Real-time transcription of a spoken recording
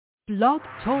Blog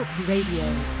Talk Radio.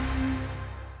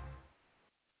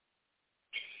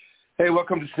 Hey,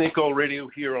 welcome to Snake Oil Radio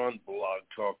here on Blog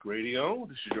Talk Radio.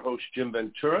 This is your host, Jim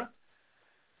Ventura.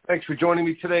 Thanks for joining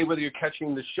me today, whether you're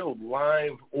catching the show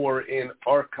live or in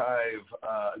archive.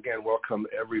 Again, welcome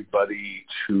everybody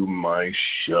to my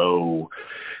show.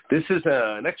 This is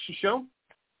an extra show.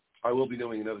 I will be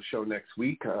doing another show next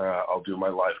week. I'll do my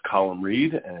live column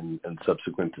read and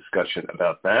subsequent discussion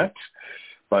about that.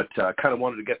 But I kind of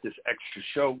wanted to get this extra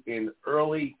show in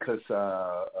early because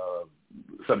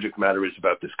subject matter is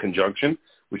about this conjunction,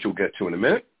 which we'll get to in a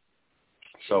minute.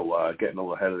 So getting a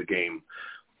little ahead of the game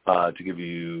to give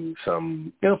you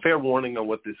some fair warning on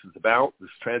what this is about, this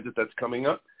transit that's coming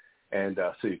up, and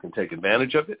so you can take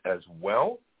advantage of it as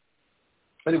well.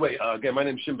 Anyway, again, my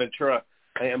name is Jim Ventura.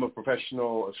 I am a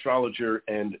professional astrologer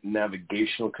and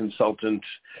navigational consultant.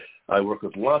 I work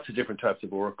with lots of different types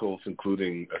of oracles,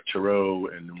 including tarot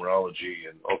and numerology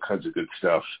and all kinds of good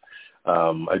stuff.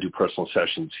 I do personal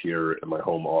sessions here in my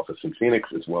home office in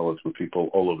Phoenix, as well as with people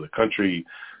all over the country,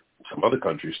 some other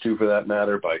countries too, for that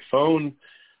matter, by phone.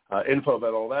 Info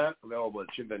about all that available at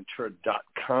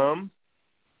jimventura.com.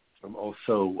 I'm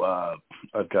also,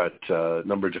 I've got a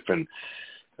number of different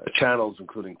channels,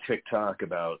 including TikTok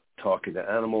about talking to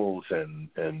animals and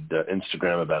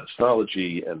Instagram about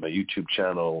astrology, and my YouTube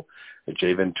channel at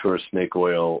J Ventura Snake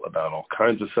Oil about all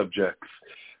kinds of subjects.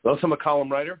 Also, I'm a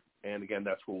column writer, and again,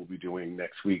 that's what we'll be doing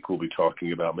next week. We'll be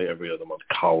talking about my every other month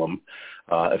column.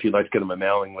 If you'd like to get on my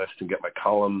mailing list and get my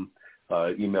column,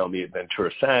 email me at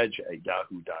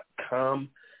venturasag@yahoo.com,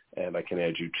 and I can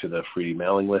add you to the free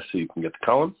mailing list so you can get the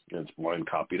column. And it's blind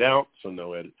copied out, so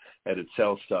no edit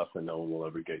sales stuff, and no one will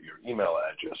ever get your email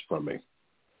address from me.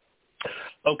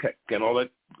 Okay, again, all that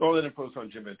info is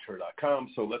on jimventura.com,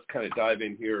 so let's kind of dive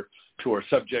in here to our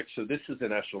subject. So this is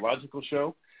an astrological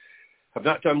show. I've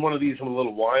not done one of these in a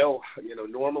little while.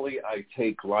 Normally I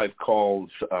take live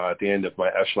calls at the end of my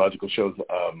astrological shows.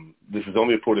 This is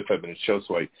only a 45-minute show,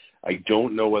 so I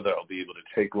don't know whether I'll be able to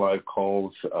take live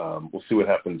calls. We'll see what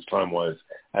happens time-wise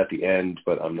at the end,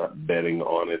 but I'm not betting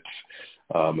on it.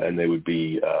 And they would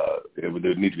be there would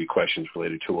need to be questions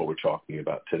related to what we're talking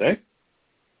about today.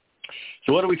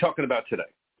 So what are we talking about today?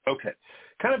 Okay.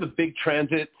 Kind of a big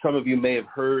transit. Some of you may have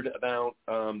heard about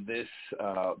this.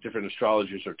 Different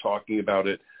astrologers are talking about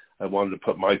it. I wanted to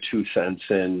put my 2 cents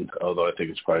in, although I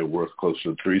think it's probably worth closer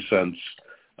to 3 cents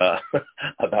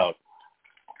about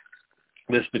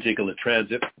this particular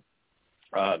transit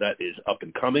that is up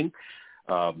and coming.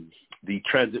 The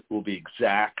transit will be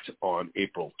exact on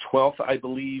April 12th, I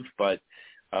believe, but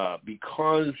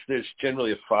because there's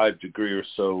generally a 5-degree or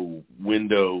so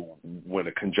window when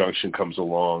a conjunction comes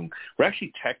along, we're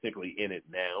actually technically in it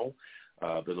now,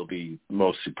 but it'll be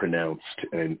mostly pronounced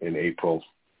in April.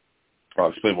 I'll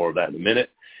explain more of that in a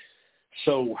minute.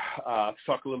 So let's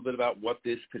talk a little bit about what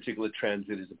this particular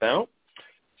transit is about.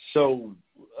 So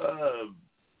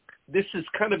this is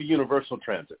kind of a universal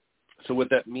transit. So what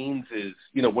that means is,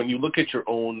 when you look at your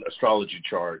own astrology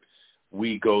chart,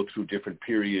 we go through different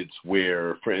periods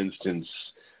where, for instance,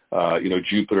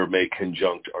 Jupiter may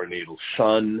conjunct our natal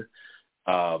sun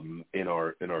in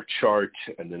our chart,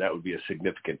 and then that would be a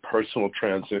significant personal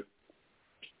transit.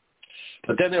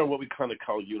 But then there are what we kind of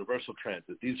call universal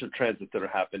transits. These are transits that are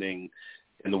happening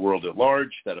in the world at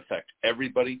large that affect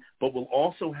everybody, but will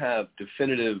also have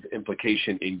definitive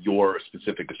implication in your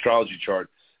specific astrology chart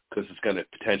because it's going to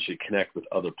potentially connect with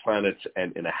other planets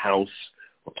and in a house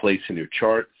or place in your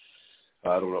chart.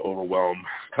 I don't want to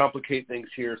complicate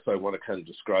things here, so I want to kind of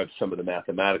describe some of the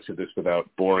mathematics of this without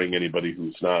boring anybody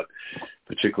who's not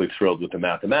particularly thrilled with the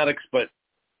mathematics, but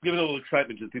give it a little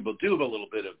excitement to people do have a little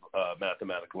bit of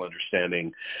mathematical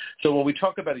understanding. So when we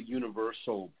talk about a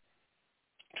universal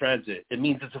transit, it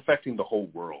means it's affecting the whole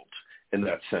world in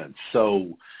that sense.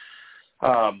 So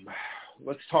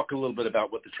let's talk a little bit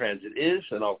about what the transit is,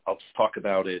 and I'll talk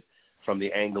about it from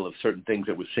the angle of certain things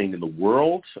that we're seeing in the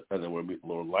world and that we're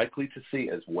more likely to see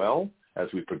as well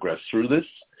as we progress through this,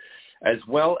 as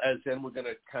well as then we're going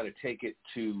to kind of take it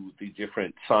to the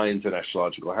different signs and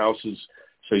astrological houses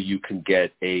so you can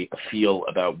get a feel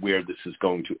about where this is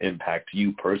going to impact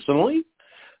you personally,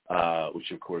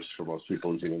 which, of course, for most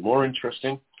people is even more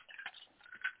interesting.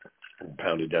 I'm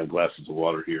pounding down glasses of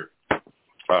water here.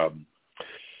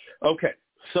 Okay,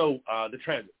 so the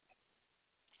transit.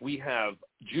 We have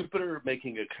Jupiter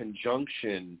making a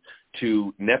conjunction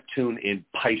to Neptune in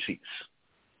Pisces.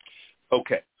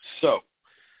 Okay, so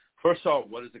first of all,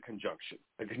 what is a conjunction?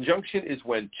 A conjunction is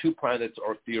when two planets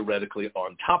are theoretically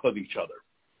on top of each other.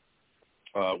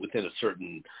 Within a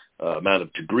certain amount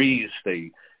of degrees,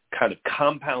 they kind of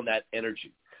compound that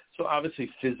energy. So obviously,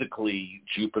 physically,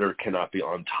 Jupiter cannot be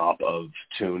on top of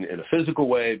Neptune in a physical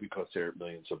way because they're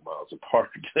millions of miles apart.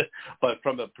 But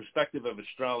from a perspective of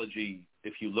astrology,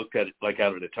 if you looked at it like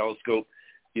out of a telescope,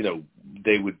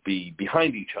 they would be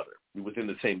behind each other within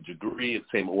the same degree, the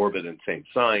same orbit, and same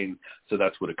sign. So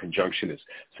that's what a conjunction is.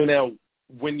 So now,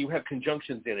 when you have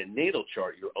conjunctions in a natal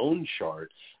chart, your own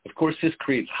chart, of course, this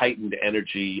creates heightened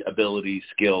energy, ability,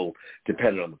 skill,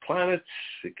 depending on the planets.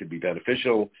 It could be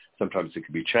beneficial. Sometimes it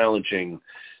could be challenging.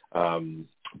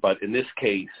 But in this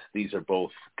case, these are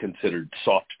both considered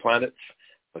soft planets.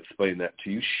 I'll explain that to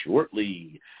you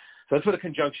shortly. So that's what a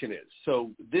conjunction is.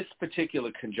 So this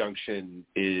particular conjunction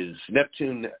is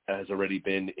Neptune has already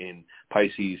been in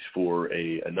Pisces for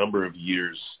a number of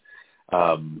years.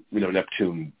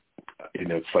 Neptune,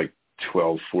 it's like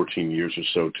 12, 14 years or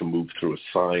so to move through a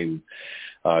sign.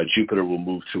 Jupiter will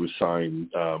move through a sign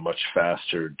much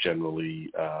faster, generally,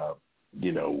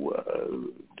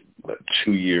 2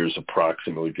 years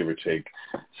approximately, give or take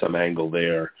some angle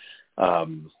there.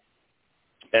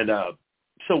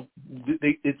 So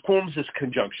it forms this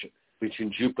conjunction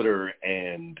between Jupiter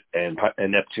and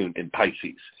Neptune in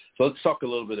Pisces. So let's talk a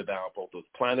little bit about both those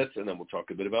planets, and then we'll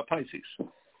talk a bit about Pisces.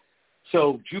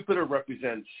 So Jupiter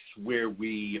represents where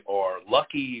we are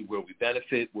lucky, where we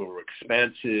benefit, where we're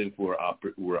expansive, we're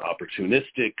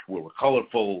opportunistic, where we're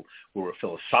colorful, where we're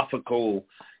philosophical.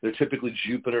 They're typically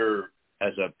Jupiter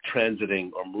as a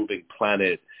transiting or moving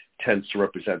planet tends to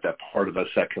represent that part of us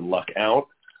that can luck out,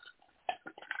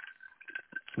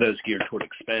 that is geared toward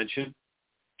expansion,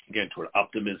 again, toward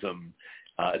optimism.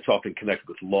 It's often connected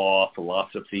with law,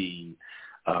 philosophy.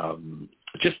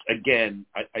 Just, again,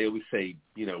 I always say,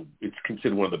 it's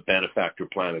considered one of the benefactor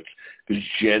planets because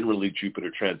generally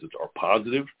Jupiter transits are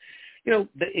positive.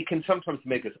 It can sometimes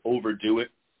make us overdo it,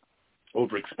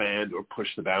 overexpand, or push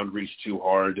the boundaries too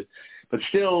hard. But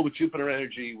still, with Jupiter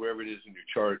energy, wherever it is in your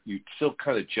chart, you still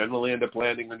kind of generally end up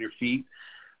landing on your feet.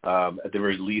 At the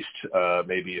very least,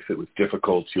 maybe if it was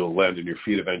difficult, you'll land on your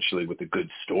feet eventually with a good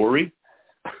story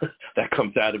that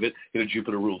comes out of it.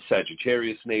 Jupiter rules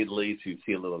Sagittarius natally, so you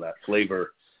see a little of that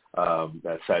flavor.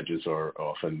 That Sagittarius are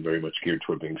often very much geared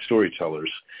toward being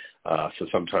storytellers. So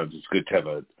sometimes it's good to have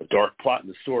a dark plot in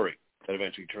the story that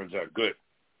eventually turns out good.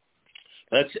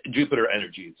 That's Jupiter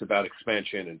energy. It's about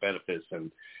expansion and benefits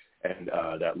and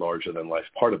that larger-than-life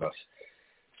part of us.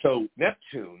 So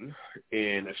Neptune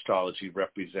in astrology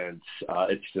represents,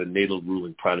 it's the natal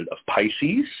ruling planet of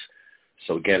Pisces.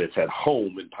 So again, it's at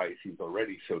home in Pisces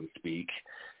already, so to speak.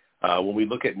 When we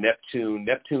look at Neptune,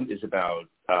 Neptune is about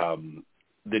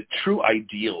the true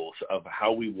ideals of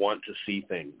how we want to see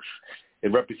things.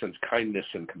 It represents kindness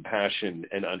and compassion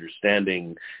and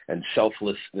understanding and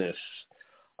selflessness.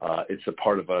 It's a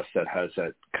part of us that has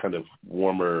that kind of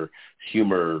warmer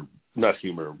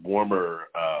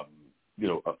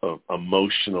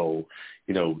emotional,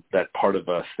 that part of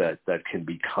us that can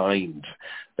be kind,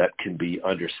 that can be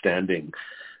understanding.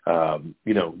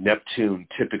 Neptune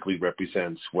typically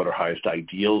represents what our highest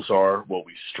ideals are, what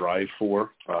we strive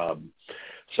for.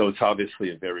 So it's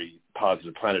obviously a very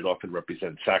positive planet, often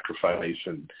represents sacrifice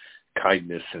and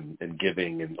kindness and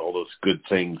giving and all those good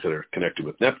things that are connected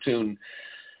with Neptune.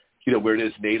 Where it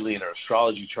is natally in our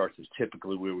astrology charts is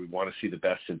typically where we want to see the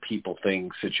best in people,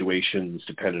 things, situations,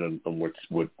 depending on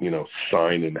what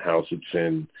sign and house it's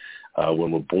in.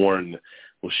 When we're born,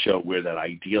 we'll show where that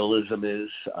idealism is,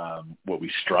 what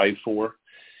we strive for.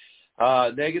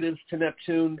 Negatives to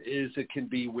Neptune is it can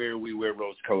be where we wear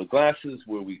rose-colored glasses,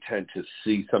 where we tend to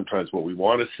see sometimes what we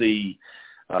want to see.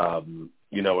 I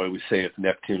always say if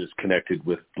Neptune is connected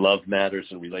with love matters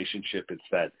and relationship, it's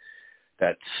that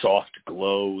soft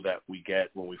glow that we get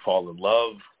when we fall in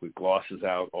love. It glosses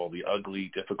out all the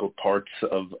ugly, difficult parts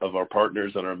of our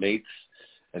partners and our mates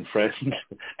and friends and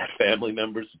family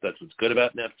members. That's what's good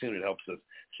about Neptune. It helps us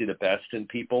see the best in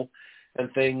people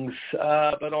and things.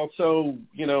 But also,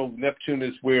 Neptune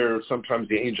is where sometimes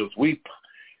the angels weep,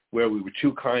 where we were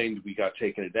too kind, we got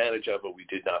taken advantage of, but we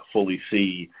did not fully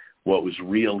see what was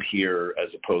real here as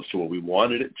opposed to what we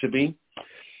wanted it to be.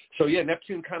 So, yeah,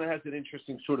 Neptune kind of has an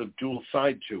interesting sort of dual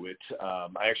side to it.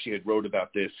 I actually had wrote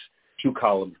about this 2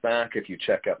 columns back. If you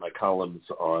check out my columns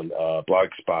on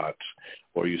Blogspot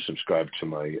or you subscribe to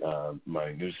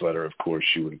my newsletter, of course,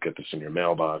 you would get this in your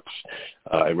mailbox.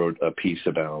 I wrote a piece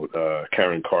about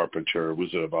Karen Carpenter,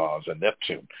 Wizard of Oz, and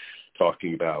Neptune,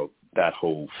 talking about that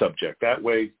whole subject that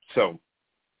way. So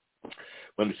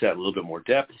let me say that a little bit more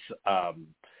depth.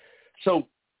 So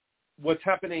what's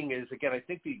happening is, again, I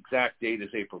think the exact date is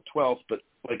April 12th, but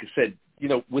like I said,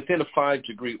 within a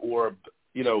 5-degree orb,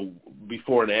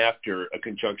 before and after a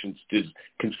conjunction is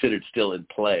considered still in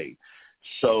play.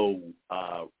 So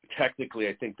technically,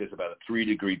 I think there's about a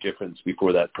 3-degree difference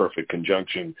before that perfect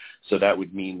conjunction. So that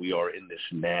would mean we are in this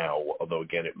now, although,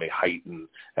 again, it may heighten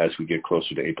as we get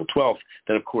closer to April 12th.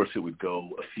 Then, of course, it would go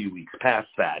a few weeks past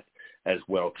that as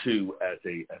well, too, as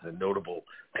a notable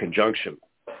conjunction.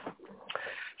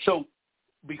 So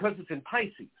because it's in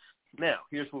Pisces, now,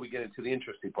 here's where we get into the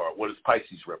interesting part. What does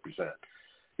Pisces represent?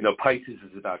 You know, Pisces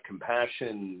is about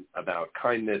compassion, about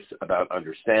kindness, about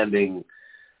understanding.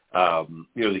 You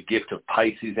know, the gift of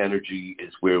Pisces energy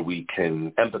is where we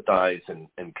can empathize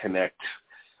and connect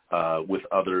with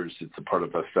others. It's a part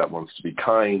of us that wants to be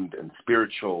kind and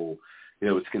spiritual. You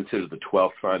know, it's considered the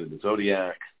 12th sign in the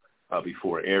zodiac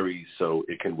before Aries, so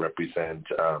it can represent,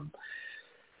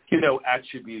 you know,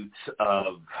 attributes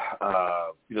of,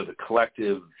 you know, the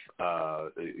collective,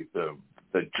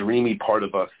 the dreamy part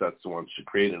of us that's the wants to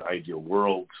create an ideal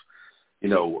world. You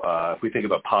know, if we think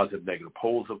about positive, negative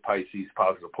poles of Pisces,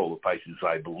 positive pole of Pisces,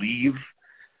 I believe.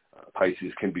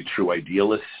 Pisces can be true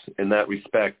idealists in that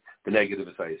respect. The negative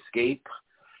is I escape,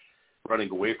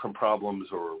 running away from problems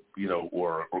or, you know,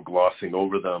 or glossing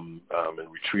over them and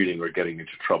retreating or getting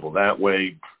into trouble that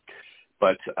way.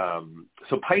 But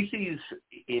so Pisces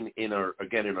in our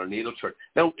natal chart.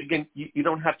 Now, again, you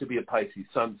don't have to be a Pisces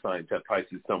sun sign to have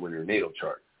Pisces somewhere in your natal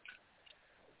chart.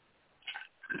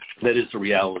 That is the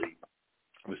reality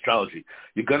of astrology.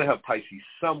 You're going to have Pisces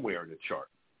somewhere in the chart.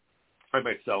 I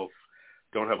myself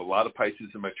don't have a lot of Pisces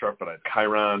in my chart, but I have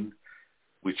Chiron,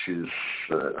 which is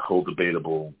a whole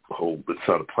debatable it's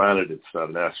not a planet, it's not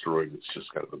an asteroid, it's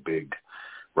just kind of a big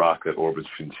rock that orbits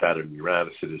between Saturn and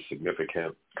Uranus. It is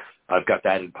significant. I've got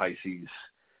that in Pisces.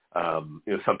 You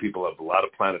know, some people have a lot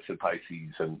of planets in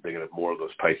Pisces, and they're going to have more of those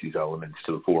Pisces elements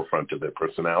to the forefront of their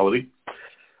personality.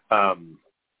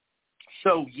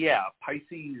 So, yeah,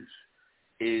 Pisces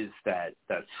is that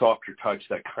softer touch,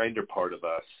 that kinder part of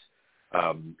us.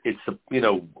 It's, you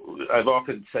know, I've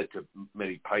often said to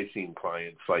many Piscean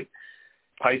clients, like,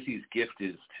 Pisces' gift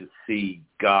is to see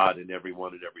God in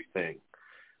everyone and everything.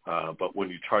 But when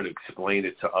you try to explain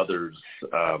it to others,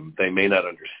 they may not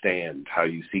understand how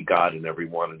you see God in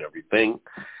everyone and everything.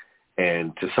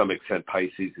 And to some extent,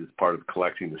 Pisces is part of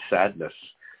collecting the sadness.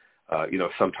 You know,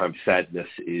 sometimes sadness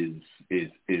is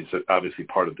obviously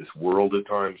part of this world at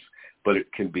times, but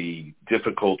it can be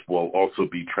difficult while also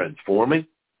be transforming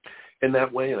in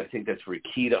that way. And I think that's very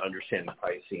key to understanding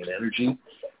Piscean energy.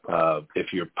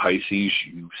 If you're Pisces,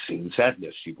 you've seen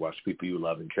sadness. You've watched people you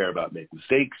love and care about make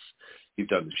mistakes. You've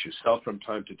done this yourself from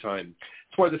time to time.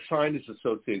 That's why the sign is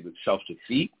associated with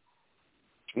self-defeat.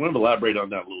 I want to elaborate on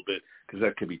that a little bit because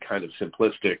that can be kind of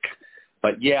simplistic.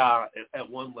 But, yeah, at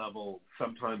one level,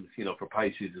 sometimes, you know, for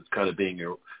Pisces, it's kind of being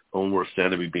your own worst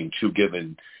enemy, being too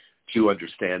given, too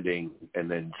understanding,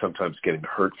 and then sometimes getting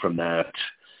hurt from that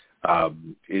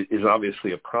is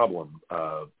obviously a problem.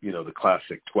 You know, the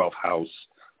classic 12th house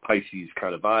Pisces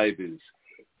kind of vibe is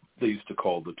they used to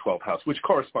call the 12th house, which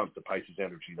corresponds to Pisces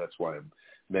energy. That's why I'm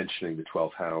mentioning the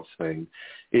 12th house thing,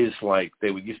 is like they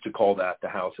would used to call that the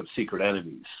house of secret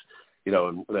enemies. You know,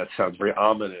 and that sounds very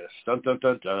ominous. Dun, dun,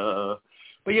 dun, dun.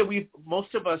 But, yeah,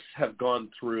 most of us have gone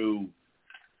through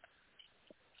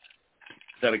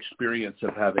that experience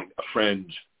of having a friend,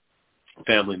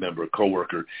 family member, a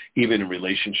coworker, even a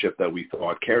relationship that we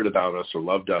thought cared about us or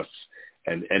loved us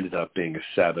and ended up being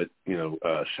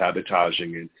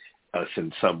sabotaging us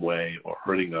in some way or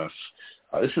hurting us.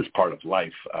 This is part of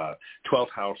life.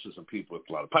 12th houses and people with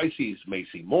a lot of Pisces may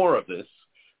see more of this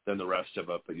than the rest of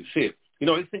it, but you see it. You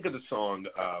know, I think of the song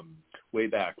way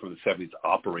back from the 70s,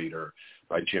 Operator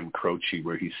by Jim Croce,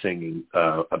 where he's singing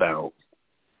about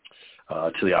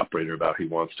to the operator about he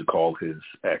wants to call his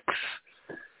ex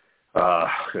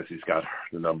because he's got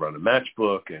the number on a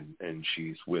matchbook and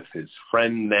she's with his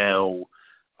friend now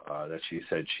that she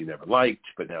said she never liked,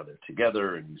 but now they're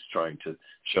together and he's trying to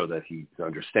show that he's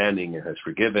understanding and has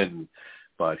forgiven,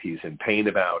 but he's in pain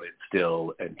about it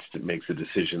still and makes a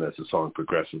decision as the song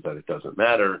progresses that it doesn't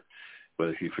matter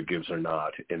whether he forgives or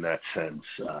not. In that sense,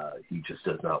 he just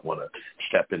does not want to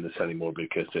step in this anymore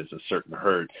because there's a certain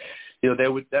hurt. You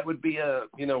know, that would be a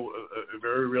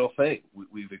very real thing.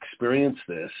 We've experienced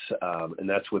this, and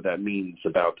that's what that means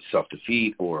about the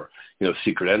self-defeat or, you know,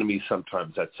 secret enemies.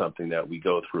 Sometimes that's something that we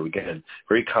go through. Again,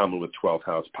 very common with 12th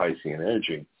house Piscean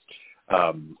energy.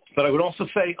 But I would also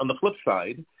say on the flip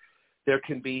side, there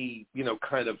can be, you know,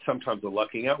 kind of sometimes a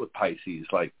lucking out with Pisces.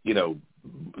 Like, you know,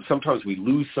 sometimes we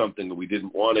lose something and we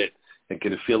didn't want it and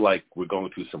can feel like we're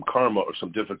going through some karma or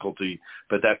some difficulty,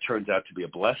 but that turns out to be a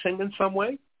blessing in some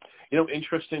way. You know,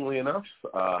 interestingly enough,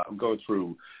 I'm going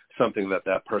through something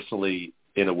that personally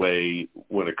in a way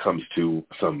when it comes to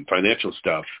some financial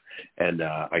stuff, and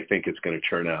I think it's going to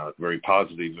turn out very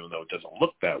positive, even though it doesn't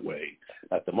look that way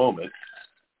at the moment.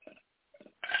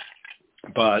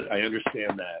 But I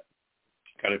understand that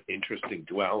kind of interesting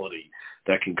duality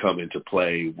that can come into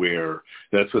play, where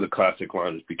that's where the classic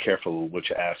line is, be careful what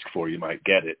you ask for, you might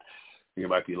get it. You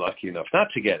might be lucky enough not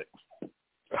to get it.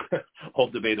 All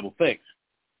debatable things.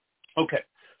 Okay,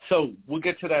 so we'll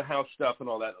get to that house stuff and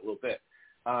all that in a little bit.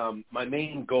 My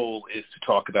main goal is to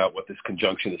talk about what this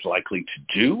conjunction is likely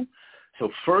to do. So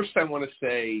first I want to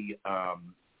say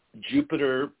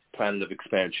Jupiter, planet of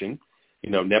expansion,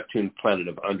 Neptune, planet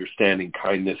of understanding,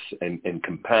 kindness, and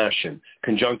compassion,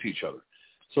 conjunct each other.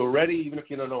 So already, even if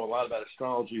you don't know a lot about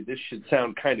astrology, this should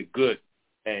sound kind of good.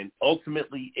 And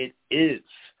ultimately it is.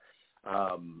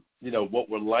 What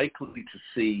we're likely to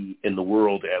see in the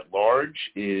world at large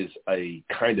is a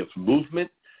kind of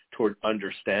movement toward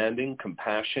understanding,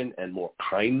 compassion, and more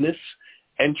kindness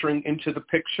entering into the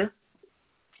picture.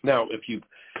 Now, if you've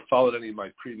followed any of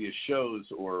my previous shows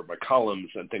or my columns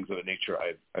and things of that nature,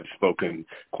 I've spoken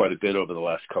quite a bit over the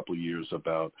last couple of years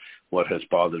about what has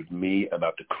bothered me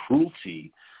about the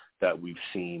cruelty that we've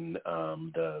seen,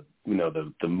 the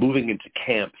moving into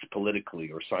camps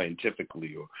politically or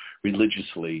scientifically or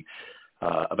religiously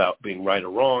about being right or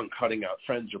wrong, cutting out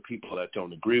friends or people that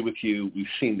don't agree with you. We've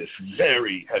seen this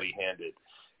very heavy-handed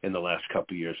in the last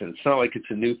couple of years. And it's not like it's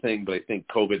a new thing, but I think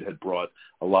COVID had brought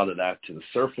a lot of that to the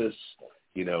surface.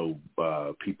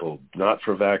 People not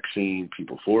for vaccine,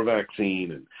 people for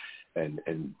vaccine,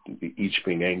 and each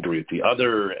being angry at the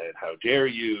other, and how dare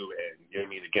you,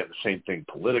 and again, the same thing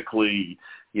politically.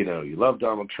 You love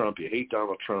Donald Trump, you hate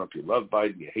Donald Trump, you love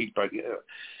Biden, you hate Biden.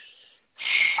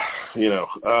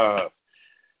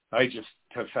 I just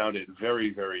have found it very,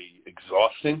 very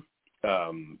exhausting,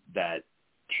 that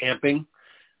camping,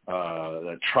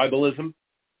 that tribalism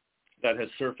that has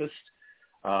surfaced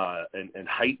and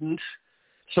heightened.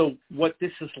 So what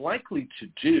this is likely to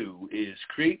do is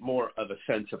create more of a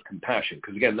sense of compassion,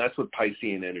 because, again, that's what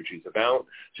Piscean energy is about.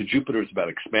 So Jupiter is about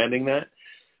expanding that.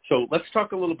 So let's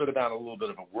talk a little bit about a little bit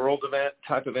of a world event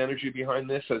type of energy behind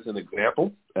this as an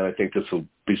example, and I think this will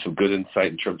be some good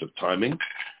insight in terms of timing.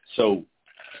 So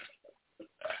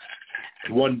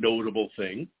one notable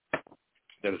thing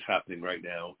that is happening right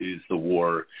now is the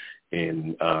war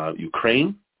in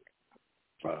Ukraine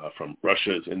from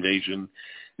Russia's invasion.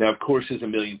 Now, of course, there's a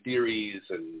million theories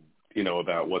and,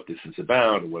 about what this is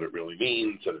about and what it really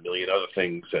means, and a million other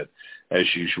things that, as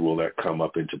usual, that come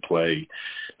up into play.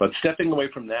 But stepping away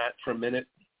from that for a minute,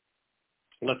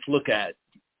 let's look at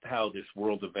how this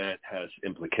world event has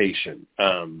implication.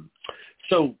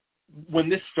 So when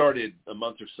this started a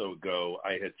month or so ago,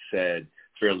 I had said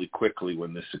fairly quickly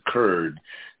when this occurred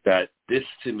that this,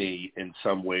 to me, in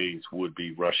some ways would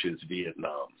be Russia's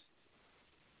Vietnam.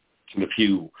 And a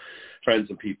few friends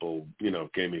and people,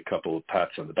 gave me a couple of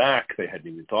pats on the back. They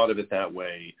hadn't even thought of it that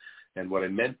way. And what I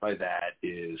meant by that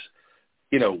is,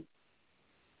 it's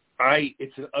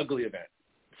an ugly event,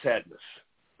 sadness,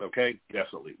 okay?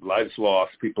 Definitely. Lives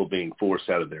lost, people being forced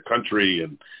out of their country,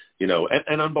 and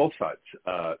on both sides.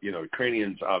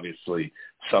 Ukrainians obviously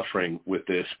suffering with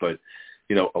this, but,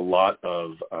 a lot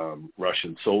of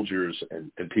Russian soldiers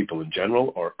and people in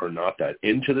general are not that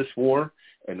into this war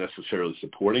and necessarily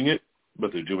supporting it,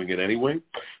 but they're doing it anyway.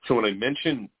 So when I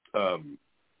mentioned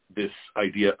this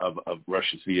idea of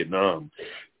Russia's Vietnam,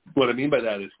 what I mean by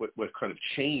that is what kind of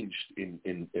changed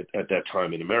at that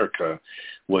time in America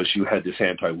was you had this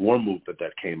anti-war movement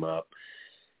that came up,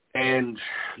 and,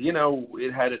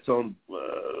 it had its own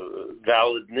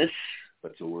validness,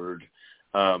 that's a word,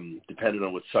 depending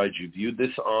on what side you viewed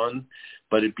this on,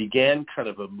 but it began kind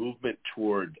of a movement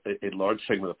toward a large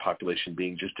segment of the population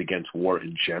being just against war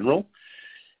in general.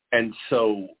 And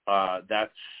so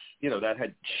that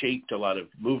had shaped a lot of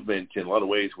movement in a lot of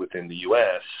ways within the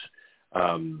U.S.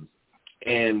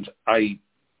 And I'm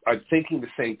thinking the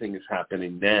same thing is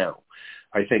happening now.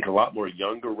 I think a lot more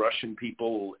younger Russian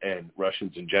people and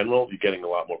Russians in general, you're getting a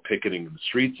lot more picketing in the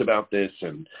streets about this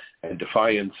and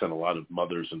defiance, and a lot of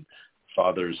mothers and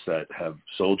fathers that have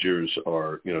soldiers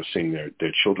are, seeing their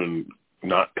children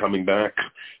not coming back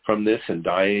from this and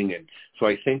dying. And so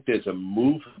I think there's a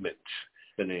movement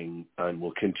happening and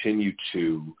will continue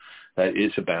to, that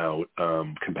is about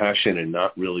compassion and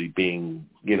not really being,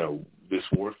 this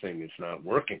war thing is not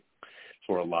working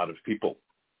for a lot of people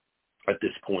at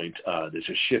this point. There's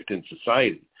a shift in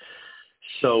society.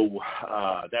 So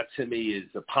that to me is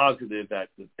a positive that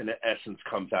in essence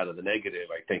comes out of the negative.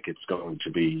 I think it's going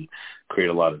to create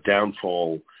a lot of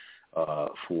downfall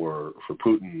for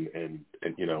Putin, and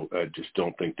I just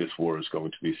don't think this war is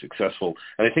going to be successful.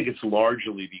 And I think it's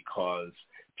largely because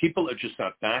people are just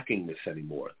not backing this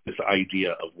anymore, this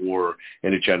idea of war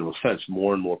in a general sense.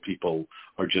 More and more people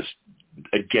are just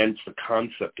against the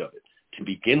concept of it to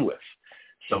begin with.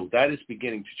 So that is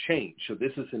beginning to change. So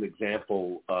this is an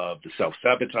example of the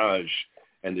self-sabotage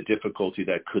and the difficulty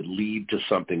that could lead to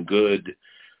something good,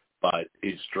 but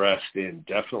is dressed in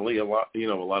definitely a lot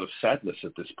of sadness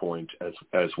at this point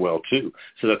as well too.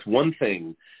 So that's one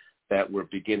thing that we're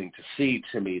beginning to see,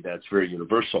 to me, that's very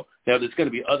universal. Now, there's going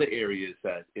to be other areas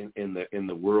that in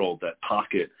the world that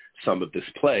pocket some of this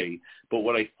play, but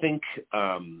what I think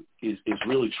is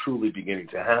really truly beginning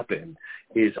to happen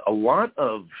is a lot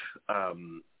of, I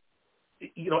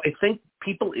think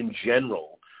people in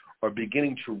general are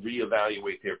beginning to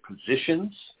reevaluate their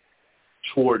positions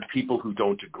toward people who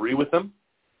don't agree with them.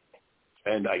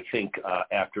 And I think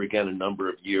after, again, a number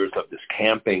of years of this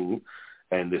camping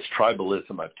and this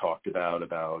tribalism I've talked about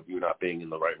you not being in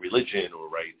the right religion or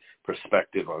right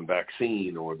perspective on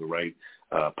vaccine or the right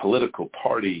political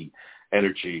party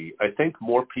energy, I think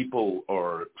more people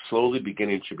are slowly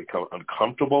beginning to become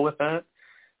uncomfortable with that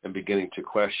and beginning to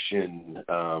question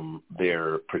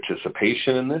their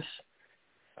participation in this.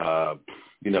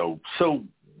 So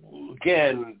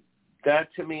again,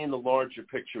 that to me in the larger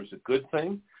picture is a good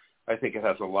thing. I think it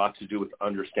has a lot to do with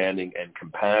understanding and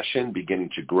compassion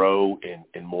beginning to grow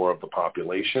in more of the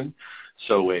population.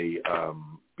 So a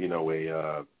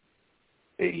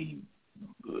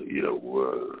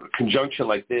conjunction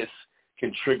like this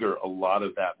can trigger a lot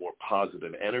of that more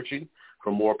positive energy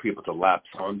for more people to lapse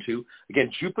onto. Again,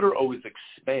 Jupiter always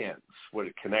expands what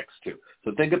it connects to.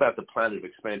 So think about the planet of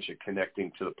expansion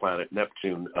connecting to the planet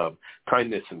Neptune of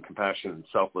kindness and compassion and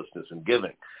selflessness and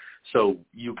giving. So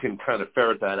you can kind of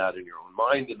ferret that out in your own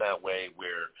mind in that way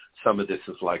where some of this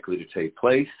is likely to take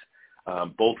place.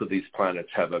 Both of these planets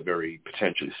have a very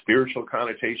potentially spiritual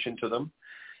connotation to them.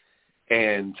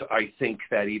 And I think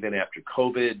that even after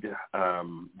COVID,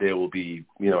 there will be,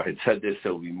 I had said this,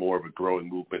 there will be more of a growing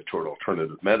movement toward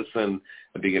alternative medicine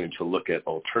and beginning to look at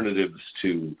alternatives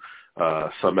to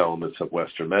some elements of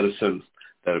Western medicine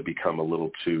that have become a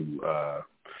little too,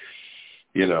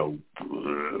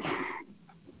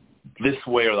 this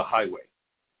way or the highway,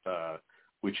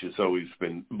 which has always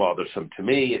been bothersome to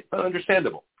me, but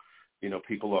understandable.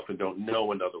 People often don't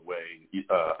know another way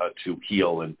to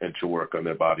heal and to work on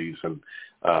their bodies. And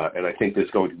I think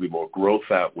there's going to be more growth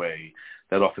that way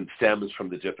that often stems from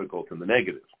the difficult and the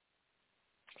negative.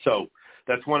 So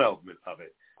that's one element of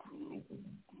it.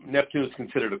 Neptune is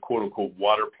considered a quote-unquote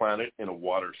water planet in a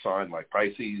water sign like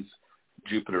Pisces.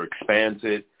 Jupiter expands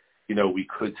it. We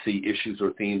could see issues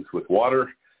or themes with water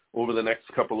over the next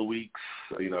couple of weeks.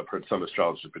 I've heard some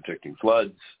astrologers predicting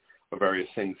floods or various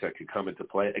things that could come into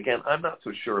play. Again, I'm not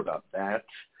so sure about that.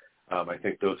 I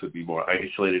think those would be more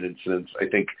isolated incidents. I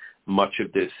think much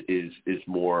of this is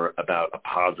more about a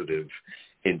positive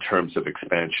in terms of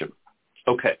expansion.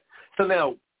 Okay, so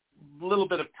now a little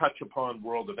bit of touch upon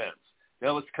world events.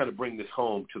 Now let's kind of bring this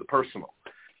home to the personal.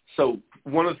 So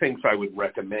one of the things I would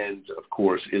recommend, of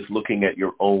course, is looking at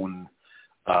your own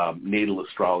natal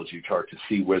astrology chart to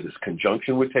see where this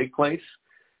conjunction would take place.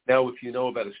 Now, if you know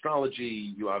about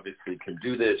astrology, you obviously can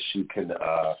do this. You can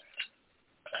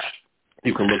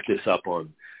look this up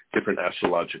on different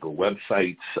astrological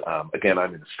websites. Again,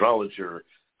 I'm an astrologer.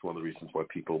 It's one of the reasons why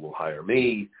people will hire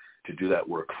me to do that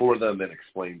work for them and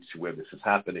explain to where this is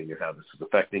happening and how this is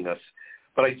affecting us.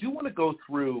 But I do want to go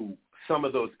through some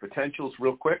of those potentials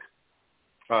real quick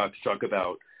to talk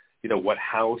about, what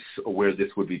house or where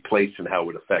this would be placed and how it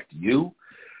would affect you.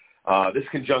 This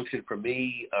conjunction for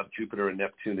me of Jupiter and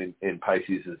Neptune in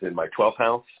Pisces is in my 12th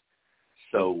house.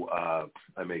 So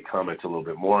I may comment a little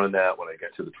bit more on that when I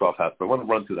get to the 12th house. But I want to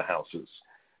run through the houses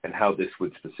and how this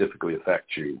would specifically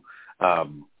affect you.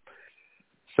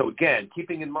 So again,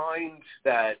 keeping in mind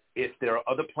that if there are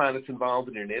other planets involved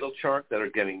in your natal chart that are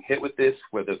getting hit with this,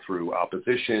 whether through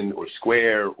opposition or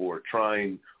square or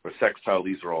trine or sextile,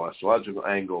 these are all astrological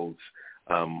angles,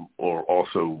 or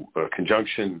also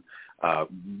conjunction,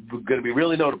 going to be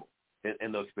really notable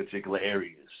in those particular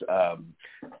areas.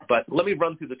 But let me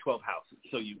run through the 12 houses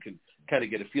so you can kind of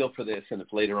get a feel for this. And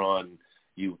if later on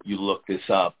you look this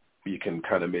up, you can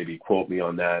kind of maybe quote me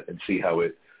on that and see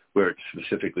where it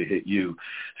specifically hit you.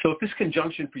 So if this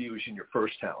conjunction for you is in your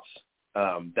first house,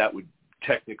 that would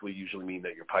technically usually mean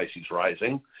that you're Pisces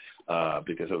rising,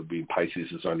 because it would be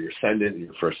Pisces is on your ascendant in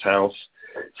your first house.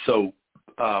 So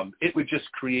it would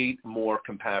just create more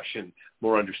compassion,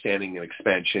 more understanding and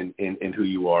expansion in who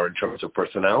you are in terms of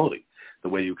personality, the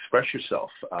way you express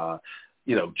yourself.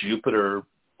 Jupiter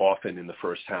often in the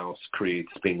first house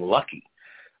creates being lucky,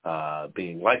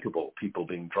 being likable, people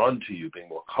being drawn to you, being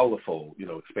more colorful,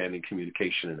 expanding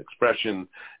communication and expression.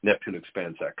 Neptune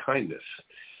expands that kindness.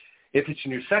 If it's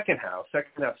in your second house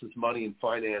is money and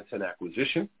finance and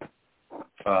acquisition.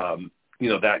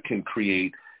 That can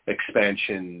create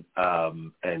expansion,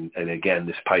 and again,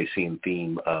 this Piscean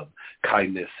theme of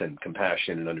kindness and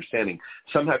compassion and understanding,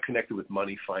 somehow connected with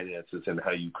money, finances, and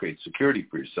how you create security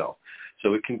for yourself.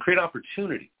 So it can create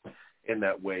opportunity in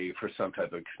that way for some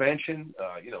type of expansion.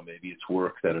 Maybe it's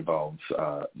work that involves,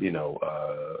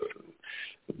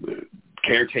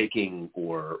 caretaking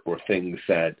or things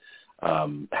that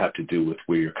have to do with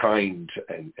where you're kind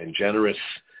and generous.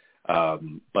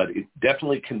 But it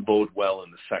definitely can bode well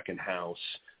in the second house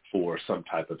for some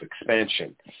type of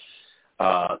expansion.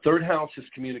 Third house is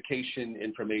communication,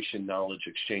 information, knowledge,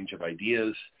 exchange of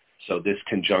ideas. So this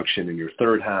conjunction in your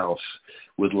third house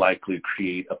would likely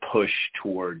create a push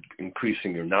toward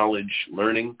increasing your knowledge,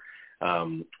 learning,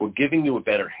 or giving you a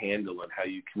better handle on how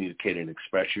you communicate and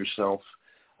express yourself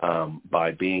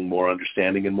by being more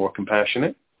understanding and more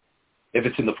compassionate. If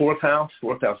it's in the fourth house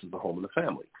is the home and the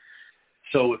family.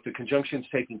 So if the conjunction is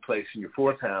taking place in your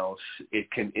fourth house, it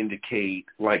can indicate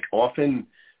often,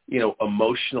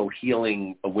 emotional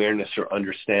healing, awareness, or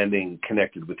understanding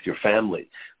connected with your family,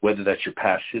 whether that's your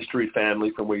past history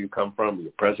family from where you come from,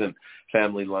 your present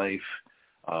family life.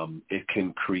 It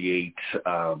can create,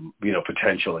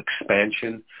 potential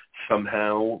expansion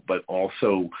somehow, but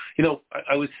also,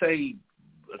 I would say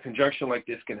a conjunction like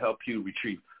this can help you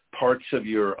retrieve parts of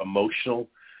your emotional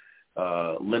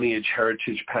lineage,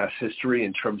 heritage, past history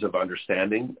in terms of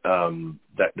understanding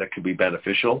that could be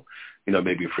beneficial.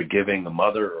 Maybe forgiving a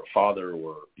mother or a father,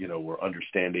 or or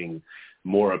understanding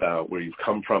more about where you've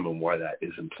come from and why that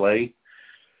is in play.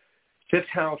 Fifth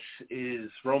house is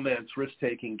romance,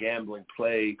 risk-taking, gambling,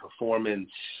 play, performance,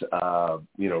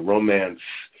 romance.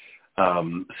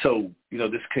 So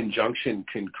this conjunction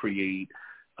can create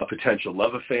a potential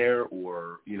love affair,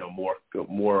 or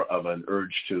more of an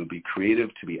urge to be creative,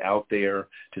 to be out there,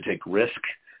 to take risk,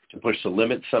 to push the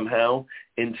limits somehow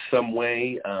in some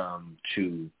way.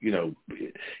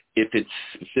 If it's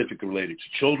specifically related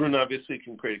to children, obviously it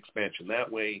can create expansion that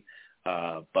way.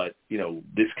 But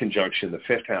this conjunction, the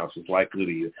fifth house, is likely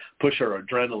to push our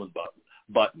adrenaline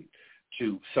button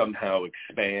to somehow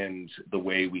expand the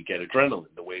way we get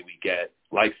adrenaline, the way we get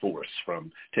life force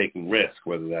from taking risk,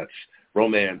 whether that's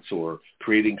romance or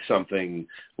creating something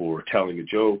or telling a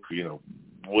joke,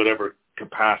 whatever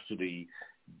capacity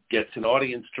gets an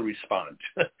audience to respond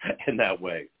in that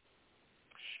way.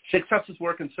 Sixth house is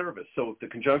work and service. So if the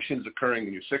conjunction is occurring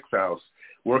in your sixth house,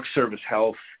 work, service,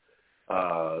 health,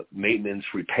 maintenance,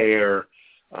 repair,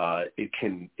 it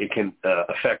can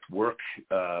affect work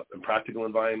in practical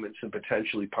environments in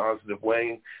potentially positive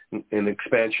way in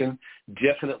expansion.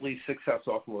 Definitely, sixth house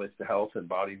often relates to health and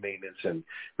body maintenance and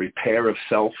repair of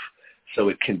self. So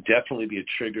it can definitely be a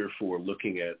trigger for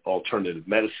looking at alternative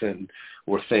medicine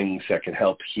or things that can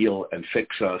help heal and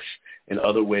fix us in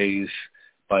other ways.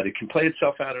 But it can play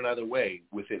itself out in either way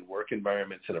within work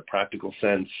environments in a practical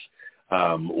sense,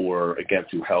 or again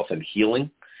through health and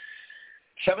healing.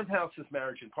 Seventh house is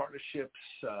marriage and partnerships,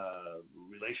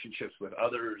 relationships with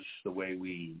others, the way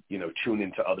we, tune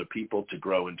into other people to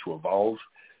grow and to evolve.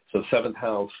 So seventh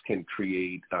house can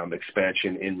create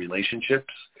expansion in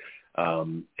relationships,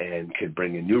 and could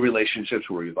bring in new relationships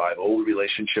or revive old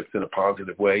relationships in a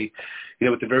positive way.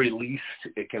 At the very least,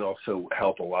 it can also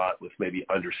help a lot with maybe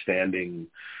understanding,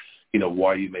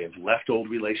 why you may have left old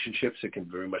relationships. It can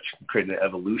very much create an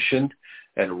evolution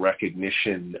and a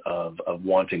recognition of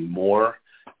wanting more,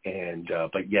 and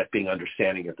but yet being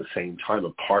understanding at the same time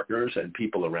of partners and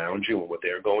people around you and what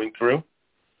they're going through.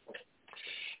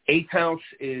 Eighth house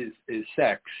is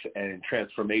sex and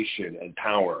transformation and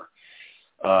power.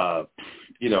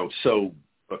 So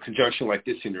a conjunction like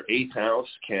this in your eighth house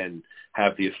can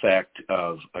have the effect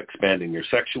of expanding your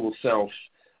sexual self,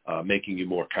 making you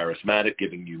more charismatic,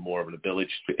 giving you more of an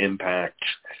ability to impact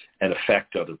and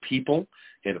affect other people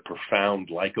in a profound,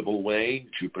 likable way.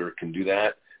 Jupiter can do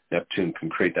that. Neptune can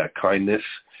create that kindness.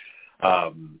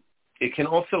 It can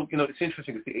also, it's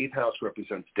interesting because the eighth house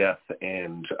represents death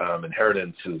and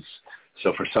inheritances.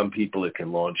 So for some people, it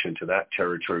can launch into that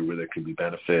territory where there can be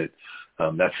benefit.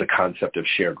 That's the concept of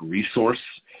shared resource.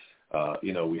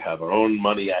 We have our own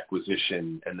money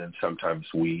acquisition, and then sometimes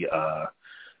we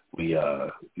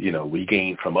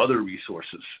gain from other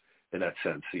resources in that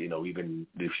sense. Even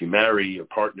if you marry a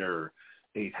partner,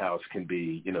 eighth house can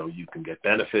be, you can get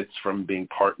benefits from being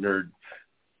partnered.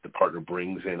 The partner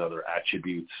brings in other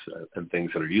attributes and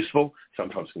things that are useful.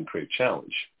 Sometimes can create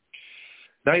challenge.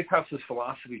 Ninth house is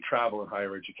philosophy, travel, and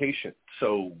higher education.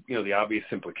 So, the obvious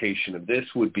implication of this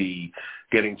would be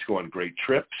getting to go on great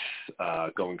trips,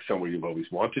 going somewhere you've always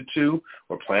wanted to,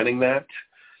 or planning that.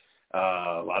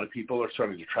 A lot of people are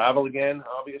starting to travel again,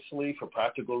 obviously, for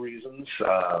practical reasons.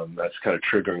 That's kind of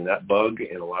triggering that bug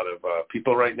in a lot of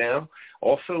people right now.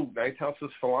 Also, ninth house is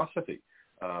philosophy,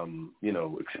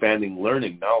 expanding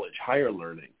learning, knowledge, higher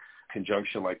learning.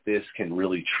 Conjunction like this can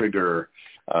really trigger,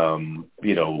 looking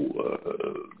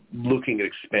at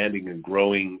expanding and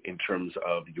growing in terms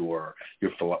of your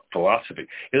philosophy.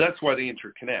 And that's why they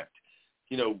interconnect.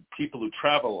 People who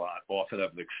travel a lot often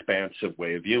have an expansive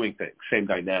way of viewing things. Same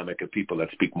dynamic of people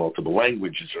that speak multiple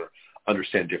languages or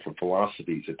understand different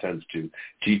philosophies. It tends to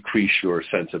decrease your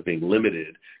sense of being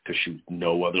limited because you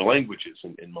know other languages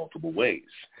in multiple ways.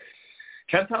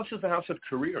 10th house is the house of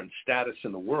career and status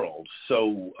in the world.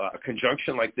 So a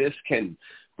conjunction like this can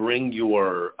bring you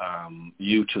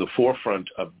to the forefront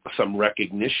of some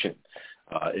recognition.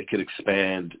 It could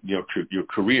expand your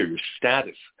career, your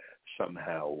status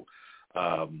somehow.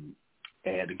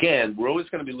 And again, we're always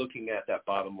going to be looking at that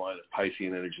bottom line of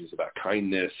Piscean energies about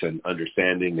kindness and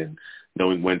understanding and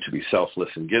knowing when to be selfless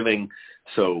and giving.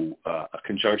 So a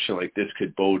conjunction like this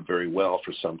could bode very well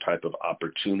for some type of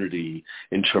opportunity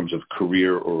in terms of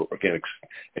career or, again,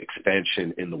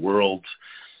 expansion in the world.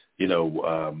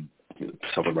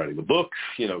 Someone writing a book,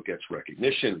 gets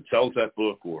recognition and sells that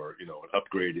book, or, an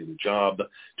upgrade in a job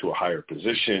to a higher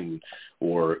position,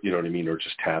 or, or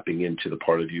just tapping into the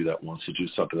part of you that wants to do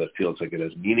something that feels like it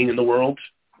has meaning in the world.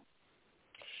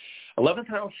 11th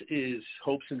house is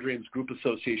hopes and dreams, group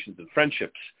associations, and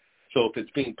friendships. So if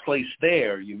it's being placed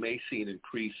there, you may see an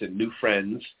increase in new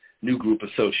friends, new group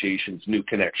associations, new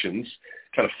connections,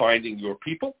 kind of finding your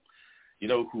people,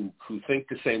 who think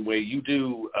the same way you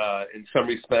do in some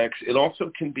respects. It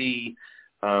also can be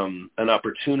an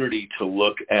opportunity to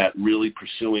look at really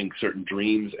pursuing certain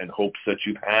dreams and hopes that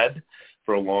you've had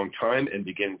for a long time and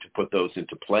beginning to put those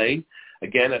into play.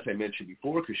 Again, as I mentioned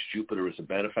before, because Jupiter is a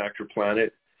benefactor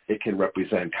planet, it can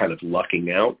represent kind of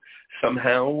lucking out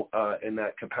somehow in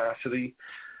that capacity.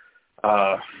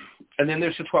 And then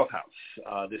there's the 12th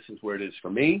house. This is where it is for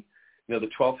me. The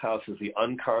 12th house is the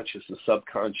unconscious, the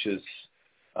subconscious,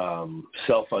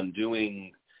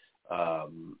 self-undoing,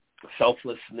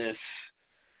 selflessness.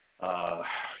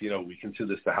 We consider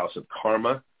this the house of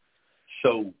karma.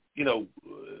 So,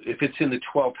 if it's in the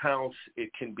 12th house,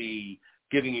 it can be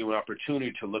giving you an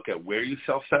opportunity to look at where you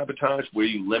self-sabotage, where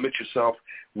you limit yourself,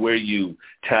 where you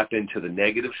tap into the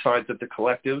negative sides of the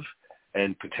collective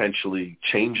and potentially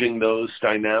changing those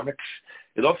dynamics.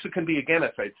 It also can be, again,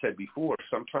 as I said before,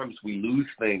 sometimes we lose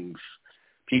things,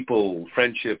 people,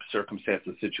 friendships,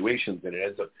 circumstances, situations, and it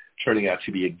ends up turning out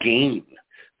to be a gain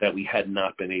that we had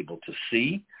not been able to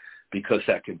see because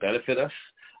that can benefit us.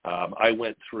 I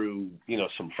went through,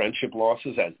 some friendship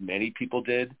losses, as many people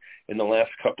did in the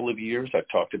last couple of years. I've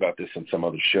talked about this in some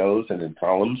other shows and in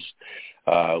columns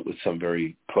with some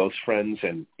very close friends.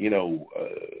 And,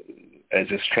 as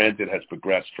this transit has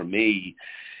progressed for me,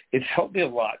 it's helped me a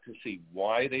lot to see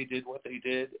why they did what they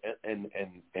did and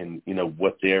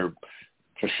what their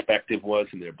perspective was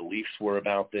and their beliefs were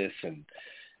about this.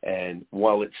 And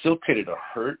while it still created a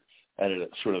hurt at a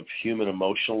sort of human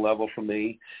emotional level for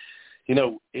me,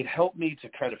 it helped me to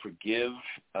kind of forgive,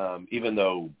 even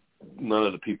though none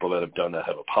of the people that have done that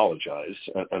have apologized.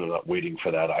 And I'm not waiting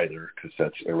for that either because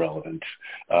that's irrelevant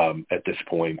at this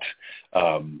point.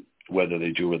 Whether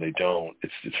they do or they don't,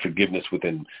 it's forgiveness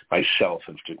within myself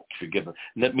and forgiveness.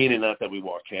 Meaning not that we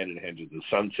walk hand in hand to the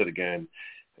sunset again.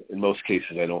 In most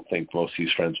cases, I don't think most of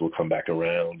these friends will come back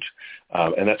around,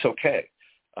 and that's okay.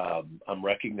 I'm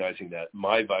recognizing that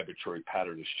my vibratory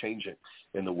pattern is changing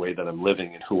in the way that I'm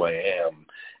living and who I am,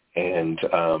 and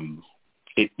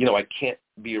I can't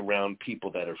be around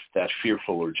people that are that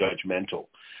fearful or judgmental.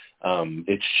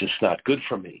 It's just not good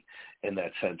for me in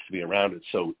that sense to be around it.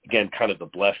 So again, kind of the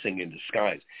blessing in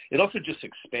disguise. It also just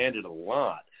expanded a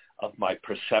lot of my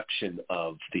perception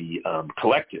of the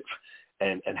collective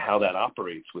and how that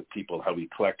operates with people, how we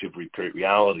collectively create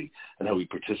reality and how we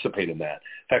participate in that.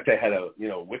 In fact, I had a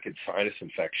wicked sinus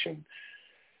infection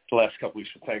the last couple of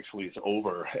weeks, but thankfully it's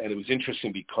over. And it was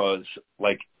interesting because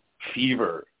like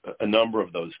fever a number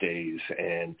of those days,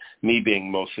 and me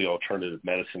being mostly alternative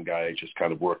medicine guy, I just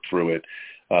kind of worked through it.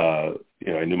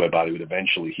 I knew my body would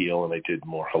eventually heal, and I did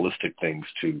more holistic things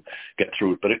to get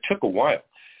through it, but it took a while.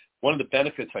 One of the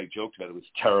benefits, I joked about, it was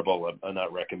terrible. I'm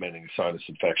not recommending a sinus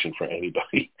infection for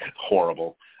anybody.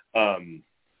 Horrible. But on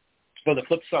the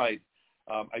flip side,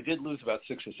 I did lose about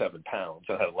 6 or 7 pounds.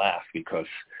 I had to laugh because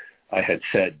I had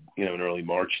said, in early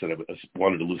March that I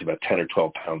wanted to lose about 10 or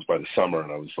 12 pounds by the summer,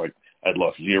 and I was like, I'd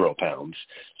lost 0 pounds.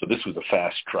 So this was a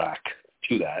fast track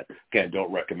to that. Again,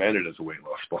 don't recommend it as a weight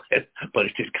loss plan, but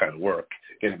it did kind of work,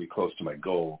 getting me close to my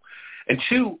goal. And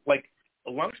 2, like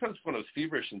a lot of times when I was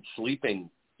feverish and sleeping,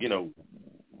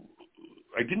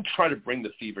 I didn't try to bring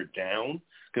the fever down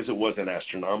because it wasn't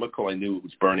astronomical. I knew it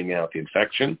was burning out the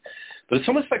infection. But it's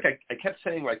almost like I kept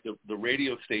saying like the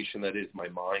radio station that is my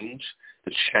mind,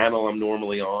 the channel I'm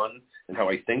normally on, and how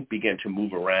I think began to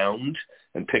move around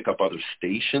and pick up other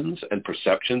stations and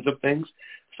perceptions of things.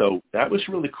 So that was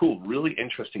really cool, really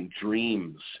interesting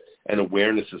dreams and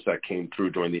awarenesses that came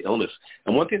through during the illness.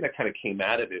 And one thing that kind of came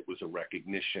out of it was a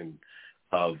recognition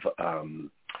of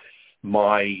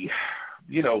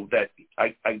that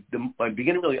I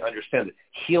begin to really understand that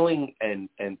healing and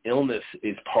illness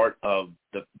is part of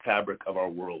the fabric of our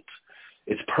world.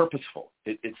 It's purposeful.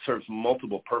 It serves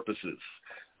multiple purposes.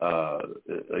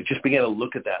 I just began to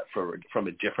look at that from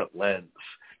a different lens.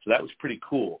 So that was pretty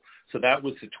cool. So that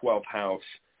was the 12th house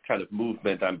kind of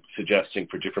movement I'm suggesting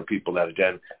for different people that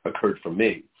again occurred for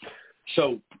me.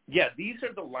 So yeah, these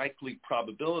are the likely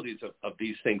probabilities of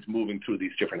these things moving through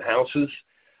these different houses.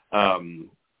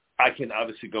 I can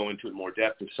obviously go into it more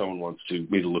depth if someone wants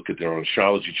me to look at their own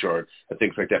astrology chart and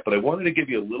things like that. But I wanted to give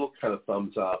you a little kind of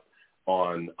thumbs up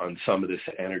on some of this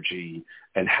energy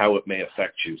and how it may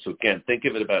affect you. So again, think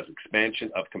of it about expansion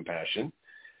of compassion.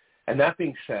 And that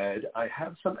being said, I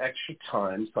have some extra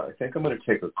time, so I think I'm going to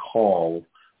take a call.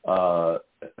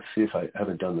 See if I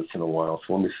haven't done this in a while.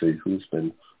 So let me see who's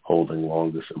been holding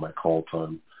longest in my call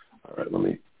time. All right, let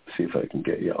me see if I can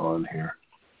get you on here.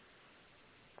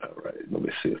 All right, let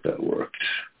me see if that worked.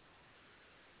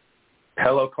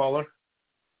 Hello, caller.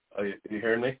 Are you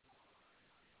hearing me?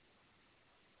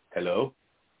 Hello?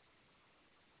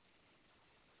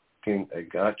 I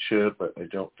got you, but I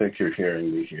don't think you're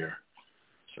hearing me here.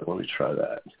 So let me try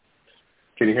that.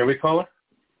 Can you hear me, caller?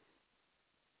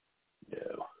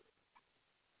 No.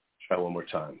 Try one more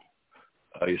time.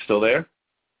 Are you still there?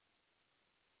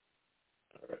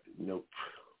 All right, nope.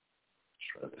 Let's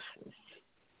try this one.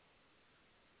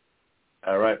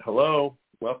 All right, hello,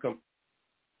 welcome.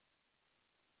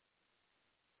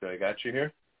 I got you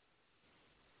here?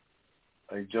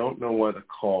 I don't know why the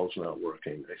call's not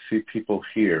working. I see people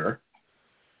here,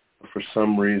 but for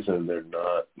some reason they're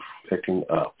not picking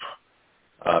up.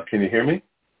 Can you hear me?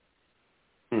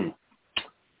 I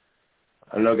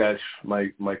don't know, guys.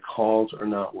 My calls are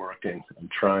not working. I'm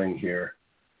trying here.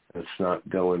 It's not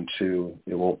going to,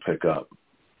 it won't pick up.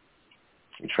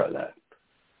 Let me try that.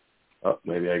 Oh,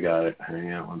 maybe I got it.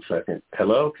 Hang on 1 second.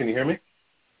 Hello, can you hear me?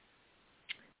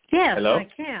 Yes, Hello? I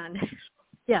can.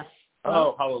 Yes.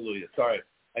 Oh, hallelujah. Sorry.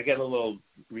 I get a little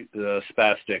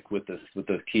spastic with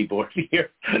the keyboard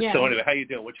here. Yeah. So anyway, how you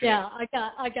doing? What's your name?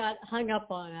 I got hung up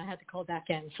on. I had to call back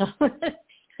in, so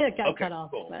it got cut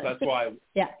off. Cool. But, that's why.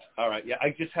 Yeah. All right. Yeah,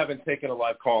 I just haven't taken a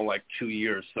live call in like 2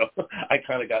 years, so I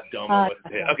kind of got dumb on what to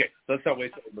say. Okay, let's not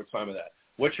waste any more time on that.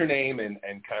 What's your name and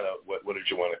kind of what did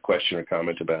you want to question or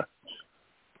comment about?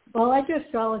 Well, I do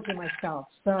astrology myself,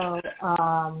 so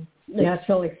it's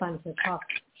really fun to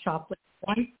shop with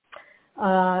one.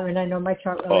 And I know my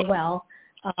chart really well.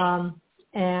 And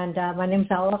my name's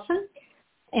Allison.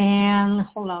 And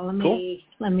hold on,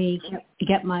 let me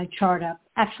get my chart up.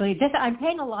 Actually, I'm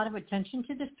paying a lot of attention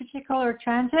to this particular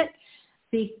transit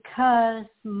because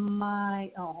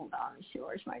hold on, let's see,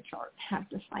 where's my chart? I have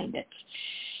to find it.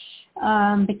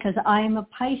 Because I'm a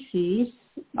Pisces,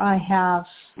 I have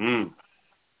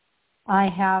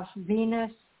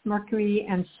Venus, Mercury,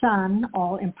 and Sun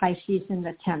all in Pisces in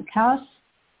the 10th house.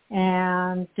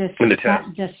 And this in the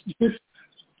 10th.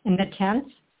 In the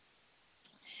 10th.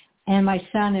 And my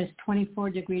Sun is 24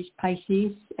 degrees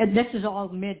Pisces. And this is all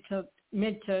mid to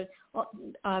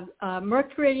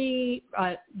Mercury,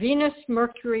 Venus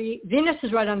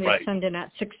is right on the ascendant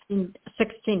at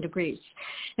 16 degrees.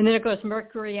 And then it goes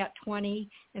Mercury at 20,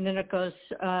 and then it goes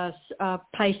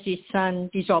Pisces, Sun,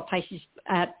 these are all Pisces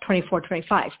at 24,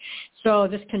 25. So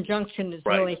this conjunction is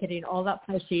really hitting all that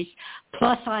Pisces.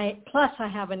 Plus I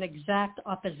have an exact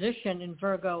opposition in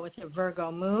Virgo with a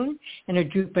Virgo moon and a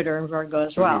Jupiter in Virgo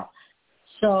as well. Mm-hmm.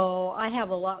 So I have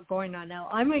a lot going on now.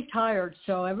 I'm retired,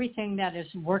 so everything that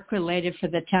is work-related for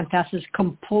the 10th house is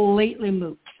completely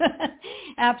moot.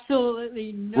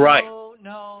 Absolutely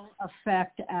no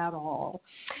effect at all.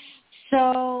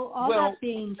 So that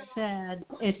being said,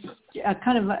 it's I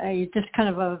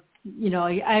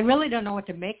really don't know what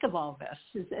to make of all this.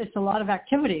 It's a lot of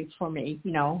activity for me,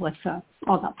 with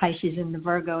all the Pisces and the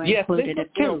Virgo included it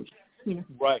too.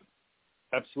 Right.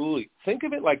 Absolutely. Think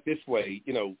of it like this way,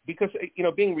 because,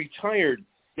 being retired,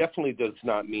 definitely does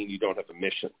not mean you don't have a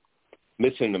mission.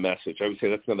 Missing the message. I would say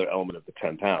that's another element of the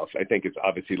 10th house. I think it's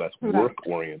obviously less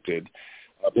work-oriented.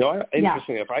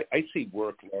 Interestingly, if I see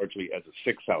work largely as a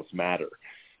 6th house matter.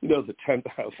 The 10th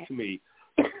house to me,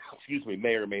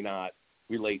 may or may not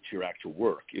relate to your actual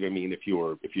work. You know what I mean? If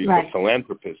you're a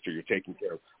philanthropist or you're taking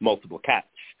care of multiple cats,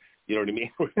 you know what I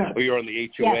mean? Or you're on the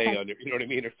HOA, you know what I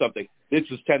mean, or something. This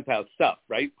is 10th house stuff,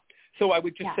 right? So I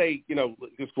would just say,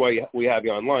 just why we have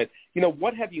you online,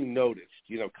 what have you noticed,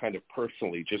 kind of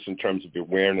personally, just in terms of your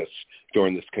awareness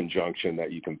during this conjunction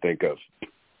that you can think of?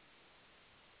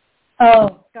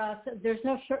 Oh gosh, there's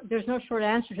no short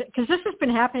answer because this has been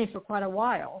happening for quite a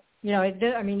while.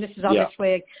 This is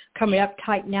obviously coming up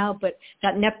tight now, but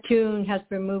that Neptune has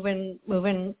been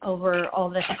moving over all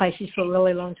this Pisces for a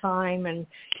really long time, and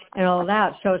all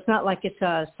that. So it's not like it's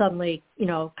suddenly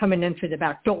coming in through the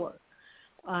back door.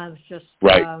 It's just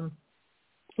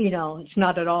it's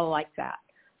not at all like that.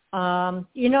 I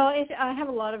have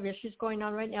a lot of issues going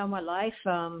on right now in my life.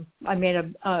 I made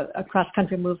a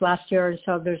cross-country move last year, and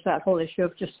so there's that whole issue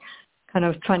of just kind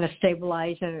of trying to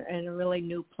stabilize in a really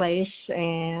new place,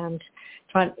 and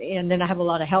then I have a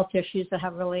lot of health issues that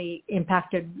have really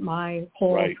impacted my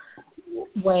whole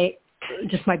way,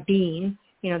 just my being.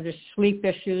 There's sleep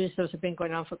issues. Those have been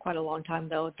going on for quite a long time,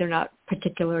 though. They're not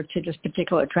particular to this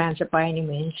particular transit by any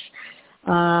means.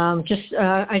 I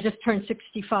just turned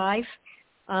 65.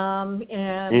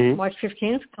 March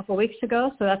 15th, a couple of weeks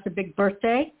ago. So that's a big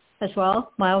birthday as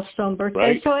well, milestone birthday.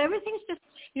 Right. So everything's just,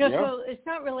 so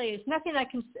it's nothing I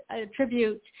can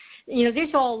attribute.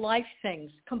 These are all life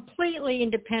things, completely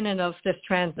independent of this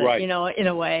transit, in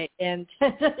a way. And,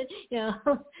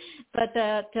 but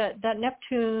that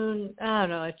Neptune, I don't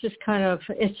know, it's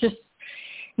just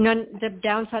the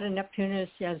downside of Neptune is,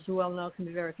 as you well know, can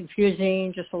be very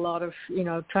confusing. Just a lot of,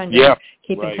 trying to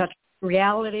keep in touch.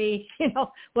 Reality,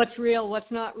 what's real,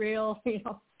 what's not real,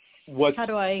 how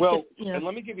do I and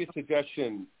let me give you a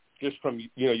suggestion just from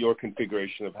your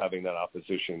configuration of having that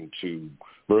opposition to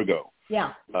Virgo. In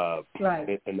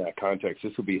that context,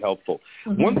 this would be helpful.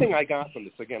 One thing I got from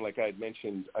this, again, like I had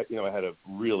mentioned, I had a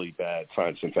really bad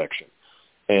sinus infection,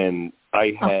 and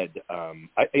I had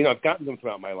I've gotten them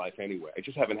throughout my life anyway. I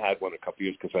just haven't had one in a couple of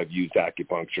years because I've used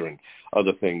acupuncture and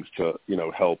other things to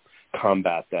help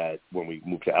combat that when we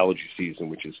move to allergy season,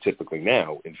 which is typically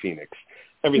now in Phoenix.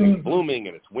 Everything's blooming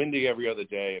and it's windy every other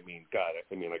day.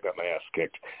 I got my ass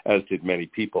kicked, as did many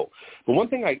people. But one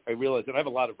thing I realized, that I have a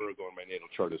lot of Virgo in my natal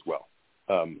chart as well.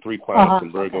 3 planets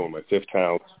in Virgo in my 5th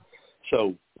house.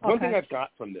 So one thing I've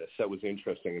got from this that was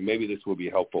interesting, and maybe this will be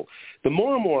helpful, the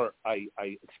more and more I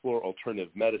explore alternative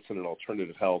medicine and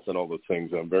alternative health and all those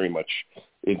things, I'm very much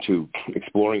into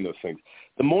exploring those things.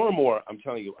 The more and more, I'm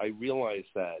telling you, I realize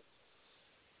that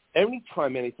every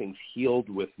time anything's healed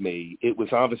with me, it was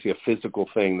obviously a physical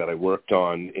thing that I worked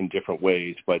on in different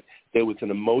ways, but there was an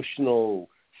emotional,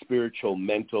 spiritual,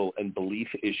 mental, and belief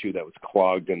issue that was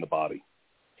clogged in the body.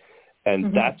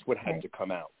 And that's what had to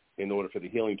come out in order for the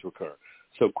healing to occur.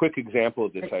 So quick example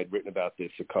of this, I had written about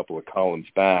this a couple of columns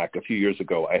back. A few years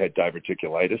ago, I had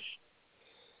diverticulitis,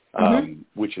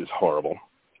 which is horrible.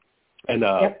 And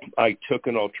I took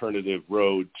an alternative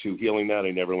road to healing that.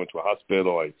 I never went to a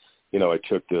hospital. I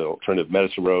took the alternative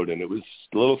medicine road, and it was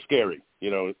a little scary,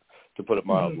 to put it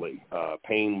mildly.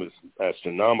 Pain was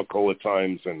astronomical at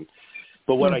times.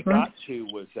 But what I got to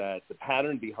was that the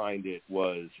pattern behind it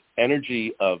was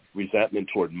energy of resentment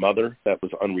toward mother that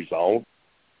was unresolved.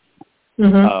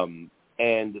 And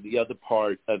the other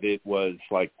part of it was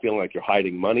like feeling like you're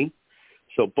hiding money.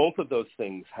 So both of those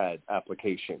things had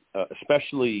application,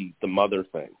 especially the mother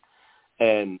thing.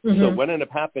 And so what ended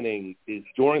up happening is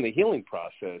during the healing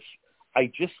process,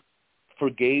 I just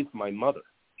forgave my mother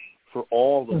for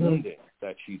all the wounding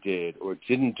that she did or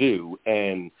didn't do.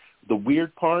 And the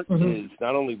weird part is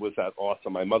not only was that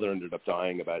awesome, my mother ended up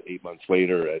dying about 8 months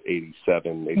later at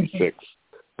 87, 86,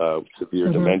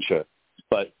 severe dementia.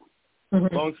 But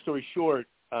long story short,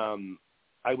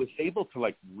 I was able to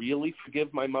like really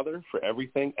forgive my mother for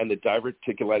everything, and the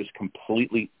diverticulitis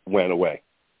completely went away.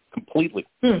 Completely.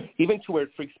 Even to where it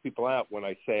freaks people out when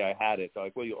I say I had it. They're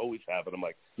like, well, you always have it. I'm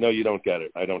like, no, you don't get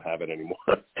it. I don't have it anymore.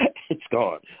 It's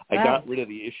gone. I got rid of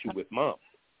the issue with mom.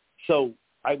 So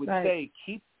I would say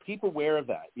keep aware of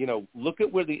that. Look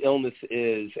at where the illness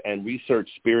is and research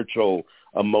spiritual,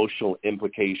 emotional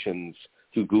implications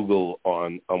through Google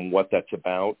on what that's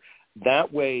about.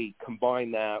 That way,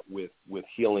 combine that with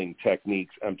healing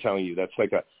techniques. I'm telling you, that's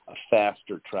like a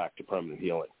faster track to permanent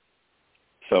healing.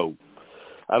 So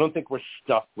I don't think we're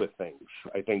stuck with things.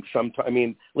 I think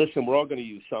listen, we're all going to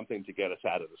use something to get us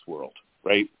out of this world,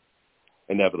 right?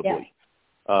 Inevitably.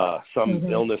 some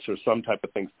illness or some type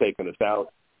of thing's taking us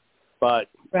out. But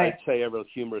right. I'd say ever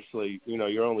humorously,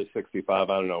 you're only 65.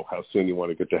 I don't know how soon you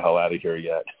want to get the hell out of here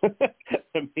yet.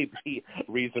 Maybe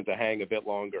reason to hang a bit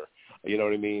longer. You know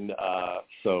what I mean?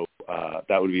 So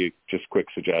that would be just a quick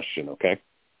suggestion, okay?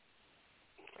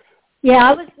 Yeah,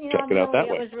 I was, Check it out that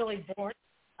way.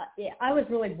 I was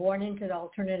really born into the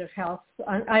alternative health.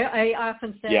 I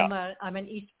often say I'm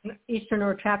an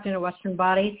Easterner trapped in a Western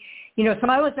body. So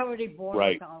I was already born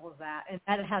with all of that, and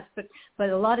that has. But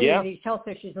a lot of these health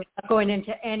issues are not going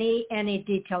into any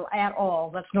detail at all.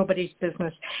 That's nobody's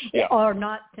business. Are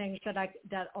not things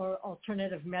that are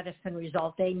alternative medicine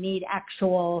result. They need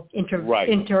actual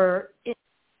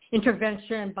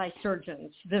intervention by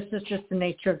surgeons. This is just the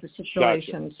nature of the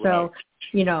situation. Gotcha.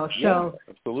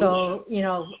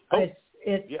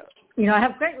 I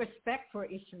have great respect for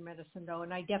Eastern medicine, though,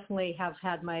 and I definitely have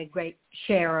had my great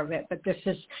share of it. But this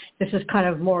is kind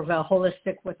of more of a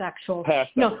holistic with actual.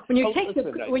 When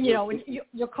you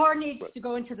your car needs to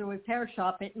go into the repair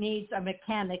shop, it needs a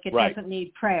mechanic. It doesn't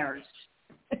need prayers.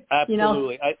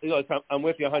 Absolutely, I'm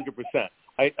with you 100%.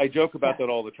 I joke about that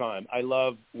all the time. I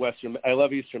love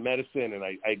Eastern medicine, and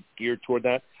I gear toward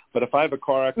that. But if I have a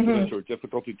car accident or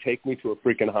difficulty, take me to a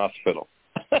freaking hospital.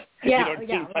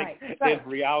 In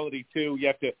reality, too,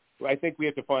 I think we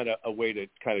have to find a way to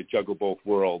kind of juggle both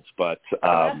worlds. But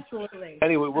absolutely.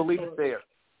 Anyway, we'll leave it there.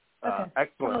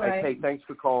 Excellent. Right. Hey, thanks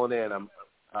for calling in.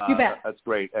 You bet. That's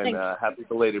great. And happy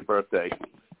belated birthday.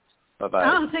 Bye-bye.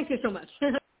 Oh, thank you so much.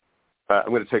 I'm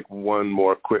going to take one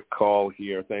more quick call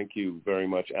here. Thank you very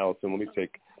much, Allison.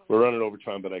 We're running over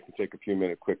time, but I can take a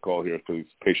few-minute quick call here for these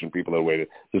patient people that waited.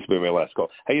 This will be my last call.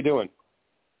 How you doing?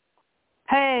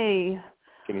 Hey.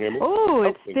 Can you hear me? Oh,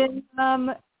 it's been,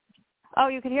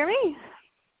 you can hear me?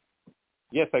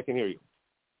 Yes, I can hear you.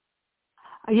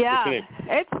 Yeah.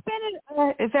 It's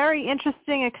been a very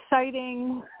interesting,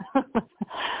 exciting,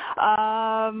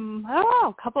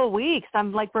 a couple of weeks.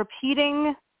 I'm like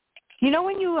repeating.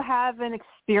 When you have an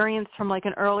experience from like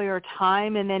an earlier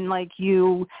time and then like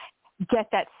you get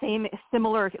that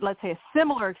similar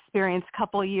experience a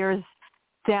couple of years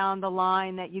down the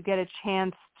line, that you get a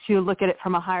chance to look at it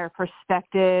from a higher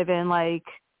perspective and like,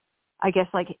 I guess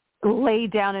like lay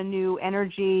down a new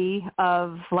energy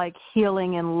of like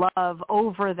healing and love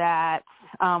over that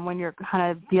when you're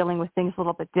kind of dealing with things a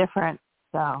little bit different.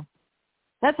 So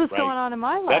that's what's going on in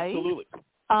my life. Absolutely.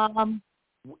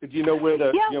 Do you know where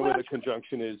the where the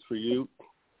conjunction is for you?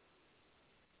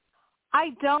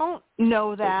 I don't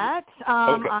know that.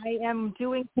 I am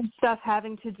doing some stuff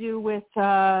having to do with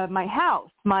my house.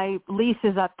 My lease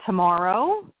is up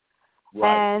tomorrow,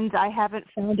 and I haven't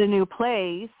found a new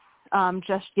place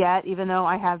just yet, even though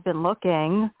I have been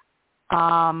looking.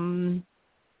 And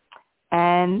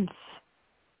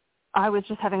I was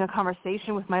just having a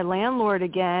conversation with my landlord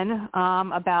again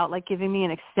about like giving me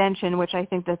an extension, which I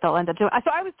think that they'll end up doing.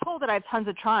 So I was told that I have tons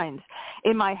of trines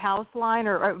in my house line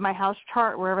or my house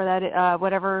chart, wherever that is,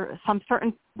 whatever, some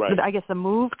certain, I guess the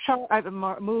move chart, I have a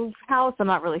move house. I'm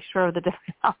not really sure of the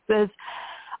different houses.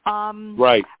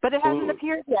 But it hasn't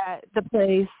appeared yet, the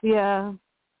place. Yeah.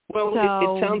 Well,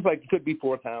 it sounds like it could be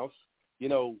fourth house.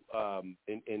 In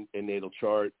natal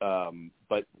chart,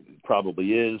 but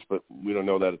probably is, but we don't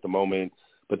know that at the moment.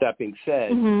 But that being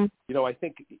said, I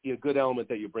think a good element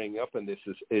that you're bringing up in this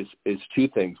is two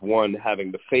things. One,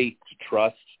 having the faith to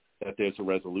trust that there's a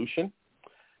resolution.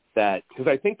 Because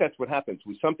I think that's what happens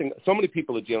with something. So many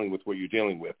people are dealing with what you're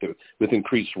dealing with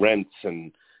increased rents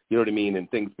and and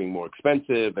things being more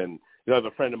expensive. And I have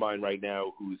a friend of mine right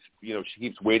now who's she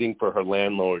keeps waiting for her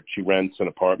landlord. She rents an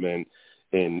apartment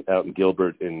out in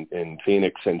Gilbert in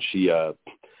Phoenix, and she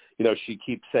she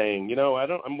keeps saying,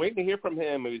 I'm waiting to hear from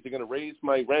him. Is he going to raise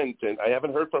my rent? And I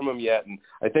haven't heard from him yet. And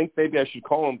I think maybe I should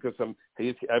call him because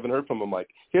I haven't heard from him. Like,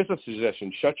 here's a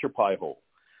suggestion: shut your pie hole,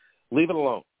 leave it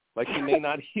alone. Like, he may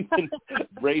not even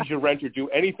raise your rent or do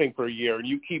anything for a year, and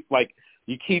you keep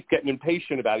getting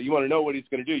impatient about it. You want to know what he's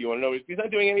going to do. You want to know he's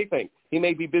not doing anything. He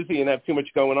may be busy and have too much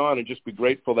going on, and just be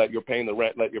grateful that you're paying the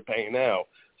rent that you're paying now.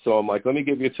 So I'm like, let me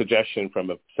give you a suggestion from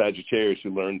a Sagittarius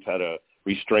who learns how to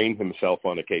restrain himself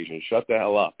on occasion. Shut the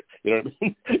hell up. You know what I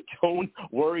mean? Don't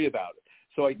worry about it.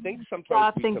 So I think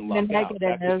sometimes we can luck out.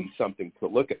 That could be something to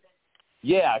look at.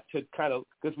 Yeah, to kind of,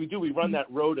 because we run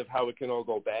that road of how it can all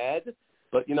go bad,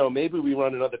 but, maybe we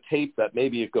run another tape that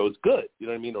maybe it goes good, you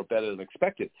know what I mean, or better than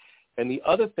expected. And the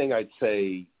other thing I'd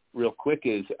say real quick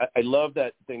is I love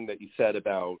that thing that you said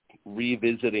about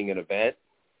revisiting an event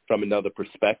from another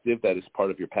perspective that is part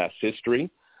of your past history.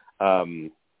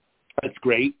 That's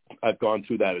great. I've gone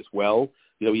through that as well.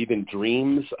 even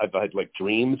dreams. I've had like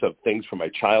dreams of things from my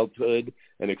childhood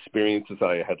and experiences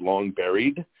I had long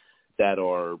buried that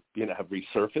are, have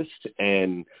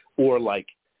resurfaced, or like,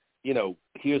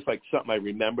 here's like something I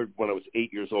remembered when I was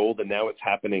 8 years old, and now it's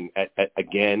happening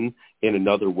again in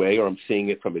another way, or I'm seeing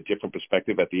it from a different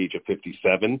perspective at the age of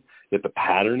 57, that the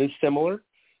pattern is similar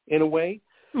in a way.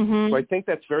 Mm-hmm. So I think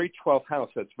that's very 12th house.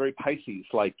 That's very Pisces.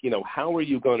 Like, how are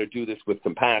you going to do this with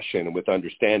compassion and with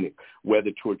understanding,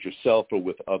 whether towards yourself or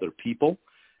with other people,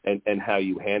 and how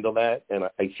you handle that. And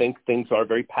I think things are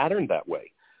very patterned that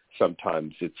way.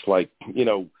 Sometimes it's like,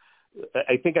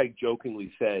 I think I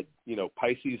jokingly said,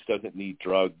 Pisces doesn't need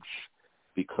drugs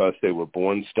because they were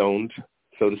born stoned,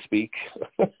 so to speak,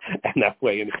 and that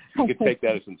way. And you can take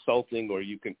that as insulting, or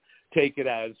you can take it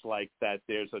as like that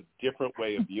there's a different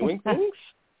way of viewing things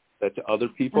that to other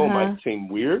people might seem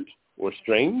weird or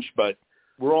strange, but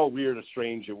we're all weird or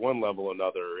strange at one level or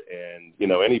another. And,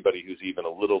 anybody who's even a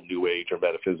little new age or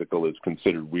metaphysical is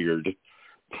considered weird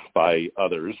by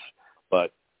others,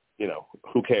 but,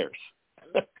 who cares?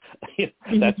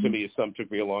 That to me is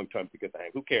took me a long time to get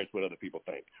that. Who cares what other people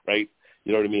think, right?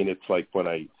 You know what I mean? It's like when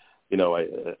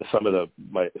some of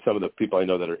the people I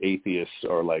know that are atheists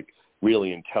are like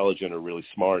really intelligent or really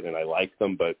smart, and I like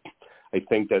them, but I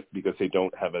think that because they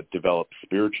don't have a developed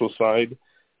spiritual side,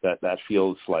 that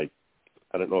feels like,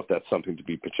 I don't know if that's something to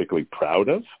be particularly proud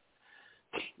of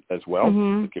as well.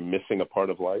 Mm-hmm. Like you're missing a part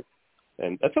of life,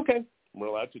 and that's okay. We're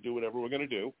allowed to do whatever we're going to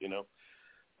do,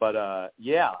 But,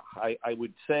 I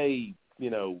would say,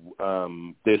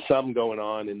 there's some going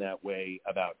on in that way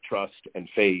about trust and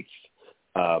faith,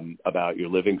 about your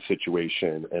living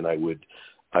situation. And I would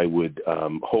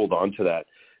hold on to that,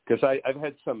 because I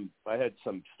had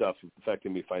some stuff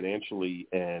affecting me financially,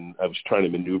 and I was trying to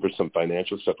maneuver some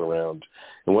financial stuff around.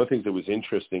 And one of the things that was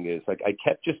interesting is like, I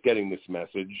kept just getting this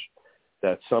message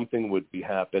that something would be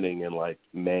happening in like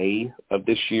May of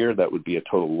this year that would be a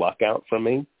total luck out for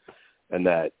me. And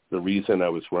that the reason I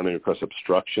was running across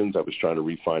obstructions, I was trying to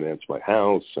refinance my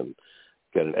house and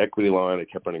get an equity line. I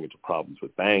kept running into problems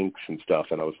with banks and stuff.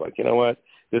 And I was like, you know what?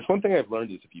 There's one thing I've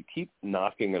learned is if you keep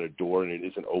knocking on a door and it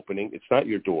isn't opening, it's not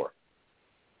your door.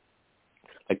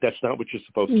 Like, that's not what you're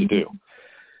supposed to do.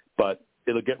 But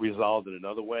it'll get resolved in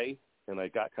another way. And I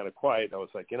got kind of quiet. I was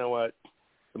like, you know what?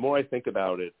 The more I think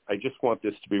about it, I just want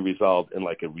this to be resolved in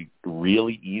like a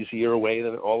really easier way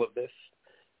than all of this.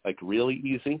 Like really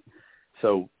easy.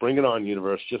 So bring it on,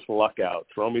 universe. Just luck out.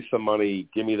 Throw me some money.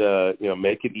 Give me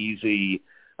make it easy.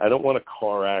 I don't want a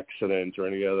car accident or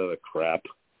any other crap.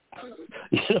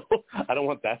 I don't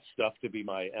want that stuff to be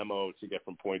my MO to get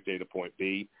from point A to point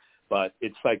B. But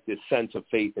it's like this sense of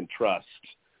faith and trust.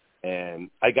 And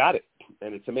I got it.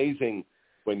 And it's amazing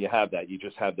when you have that. You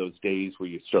just have those days where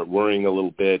you start worrying a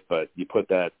little bit, but you put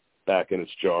that back in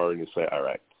its jar and you say, all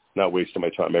right, not wasting my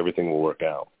time. Everything will work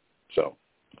out. So.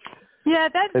 Yeah,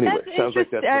 anyway, that's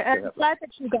interesting. I'm glad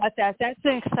that you got that. That's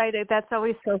exciting. That's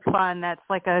always so fun. That's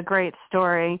like a great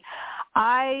story.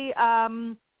 It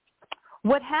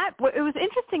was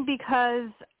interesting because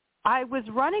I was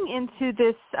running into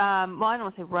this. I don't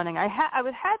want to say running. I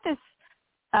had this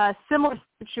similar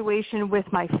situation with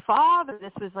my father.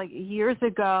 This was like years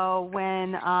ago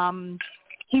when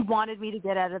he wanted me to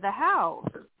get out of the house,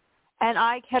 and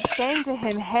I kept saying to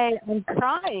him, "Hey, I'm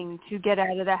trying to get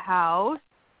out of the house."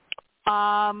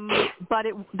 But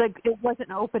it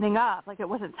wasn't opening up. Like, it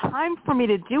wasn't time for me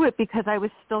to do it because I was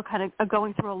still kind of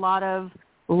going through a lot of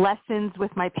lessons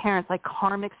with my parents, like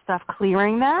karmic stuff,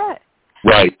 clearing that.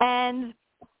 Right. And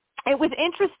it was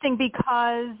interesting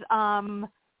because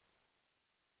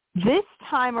this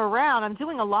time around, I'm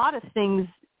doing a lot of things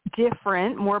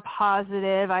different, more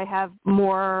positive. I have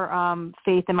more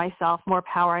faith in myself, more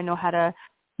power. I know how to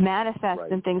manifest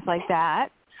and things like that.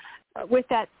 With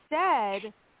that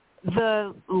said,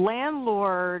 the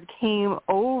landlord came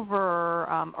over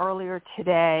earlier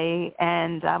today,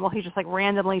 and he just like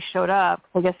randomly showed up.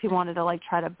 I guess he wanted to like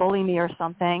try to bully me or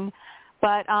something.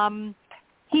 But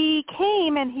he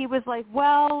came and he was like,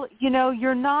 "Well,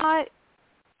 you're not."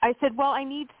 I said, "Well, I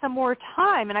need some more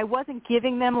time," and I wasn't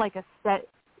giving them like a set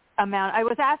amount. I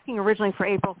was asking originally for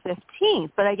April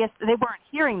 15th, but I guess they weren't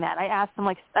hearing that. I asked them,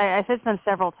 I said to them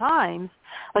several times,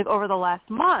 like over the last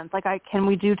month, like, can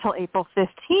we do till April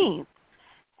 15th?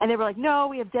 And they were like, no,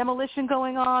 we have demolition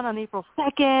going on April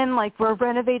 2nd. Like, we're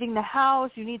renovating the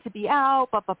house. You need to be out,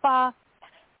 blah, blah, blah.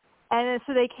 And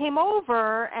so they came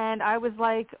over, and I was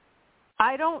like,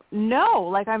 I don't know.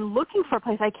 Like, I'm looking for a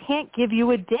place. I can't give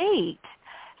you a date.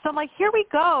 So I'm like, here we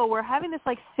go. We're having this,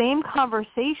 like, same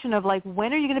conversation of, like,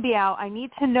 when are you going to be out? I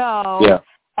need to know. Yeah.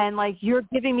 and like you're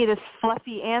giving me this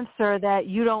fluffy answer that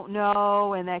you don't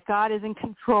know and that God is in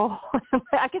control.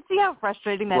 I can see how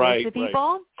frustrating that is to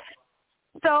people.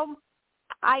 Right. So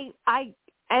I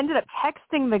ended up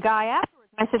texting the guy afterwards.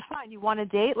 I said, fine, you want a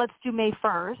date? Let's do May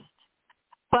 1st.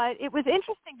 But it was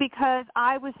interesting because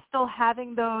I was still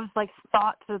having those like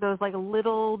thoughts or those like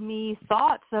little me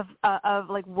thoughts of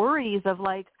like worries of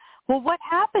like, well, what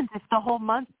happens if the whole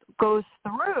month goes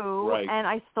through and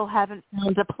I still haven't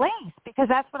found a place? Because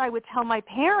that's what I would tell my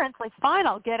parents, like, fine,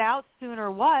 I'll get out soon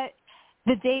or what.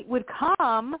 The date would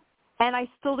come and I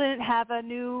still didn't have a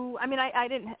new, I mean, I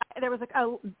didn't,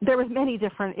 there was many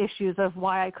different issues of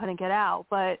why I couldn't get out.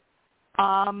 But, so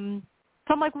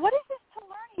I'm like, what is this to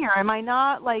learn here? Am I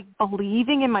not like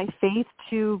believing in my faith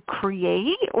to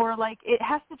create, or like it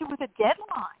has to do with a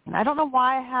deadline? I don't know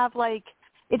why I have like,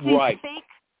 it's these fake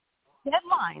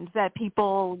deadlines that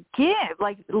people give.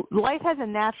 Like life has a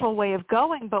natural way of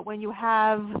going, but when you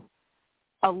have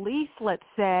a lease, let's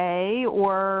say,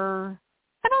 or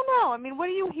I don't know. I mean, what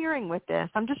are you hearing with this?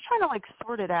 I'm just trying to like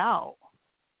sort it out.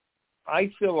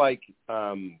 I feel like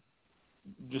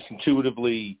just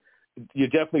intuitively, you're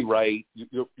definitely right.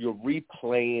 You're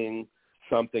replaying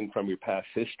something from your past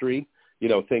history. You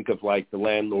know, think of like the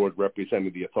landlord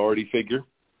representing the authority figure,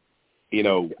 you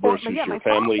know, versus your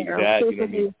family, your dad, you know what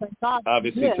I mean?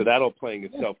 Obviously, so that'll playing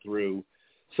itself through.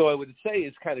 So I would say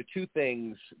it's kind of two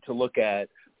things to look at.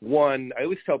 One, I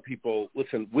always tell people,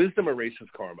 listen, wisdom erases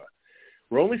karma.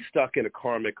 We're only stuck in a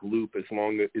karmic loop as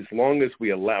long as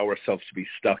we allow ourselves to be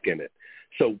stuck in it.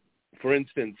 So, for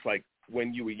instance, like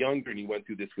when you were younger and you went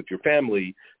through this with your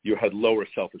family, you had lower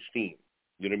self-esteem,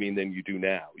 you know what I mean, than you do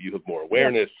now. You have more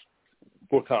awareness,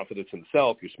 more confidence in the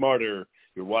self, you're smarter,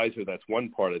 you're wiser, that's one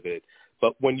part of it.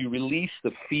 But when you release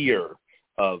the fear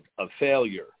of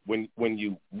failure,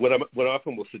 what I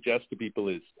often will suggest to people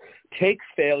is take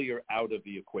failure out of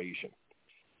the equation.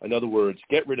 In other words,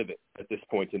 get rid of it at this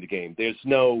point in the game. There's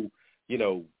no, you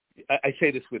know, I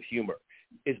say this with humor.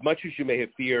 As much as you may have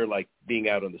fear like being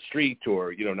out on the street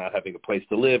or, you know, not having a place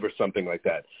to live or something like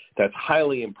that, that's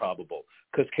highly improbable.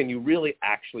 Because can you really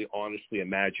actually honestly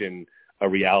imagine a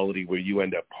reality where you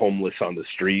end up homeless on the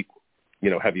street?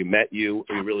 You know, have you met you?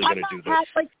 Are you really going to do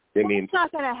this? It's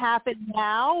not going to happen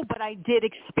now, but I did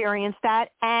experience that.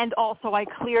 And also I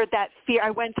cleared that fear. I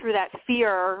went through that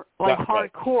fear like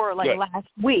hardcore last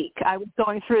week. I was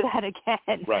going through that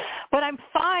again. Right. But I'm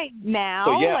fine now.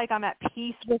 So, like I'm at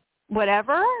peace with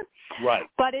whatever. Right.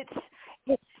 But it's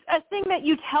a thing that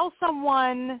you tell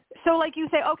someone. So like you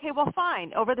say, okay, well,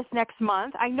 fine. Over this next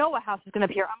month, I know a house is going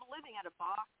to appear. I'm living at a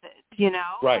box, you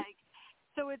know? Right. Like,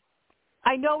 so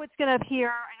I know it's going to appear.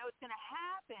 I know it's going to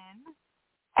happen.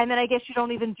 And then I guess you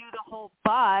don't even do the whole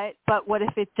but what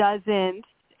if it doesn't?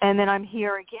 And then I'm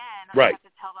here again. I have to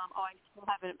tell them, I still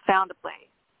haven't found a place.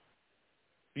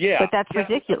 Yeah. But that's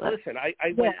ridiculous. Listen,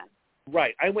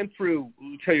 I went through,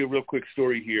 I'll tell you a real quick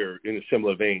story here in a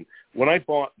similar vein. When I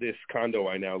bought this condo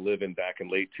I now live in back in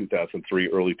late 2003,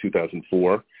 early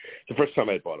 2004, the first time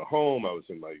I had bought a home, I was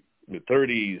in my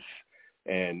mid-30s.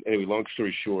 And anyway, long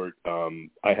story short,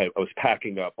 I was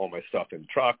packing up all my stuff in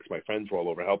trucks. My friends were all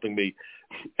over helping me.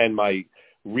 And my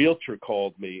realtor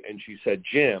called me and she said,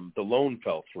 Jim, the loan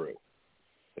fell through.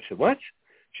 I said, what?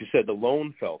 She said, the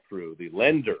loan fell through. The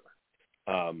lender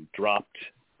dropped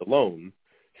the loan.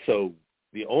 So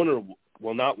the owner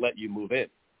will not let you move in. And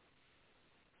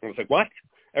I was like, what?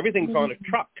 Everything's on a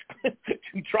truck. 2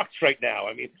 trucks right now.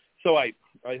 I mean, so I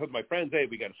told my friends, hey,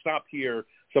 we got to stop here.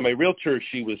 So my realtor,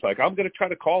 she was like, I'm going to try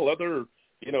to call other,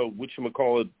 you know,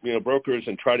 brokers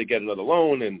and try to get another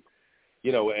loan. And,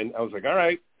 you know, and I was like, all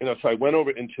right. You know, so I went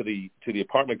over into the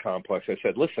apartment complex. I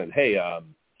said, listen, hey,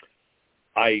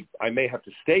 I may have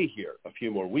to stay here a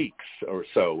few more weeks or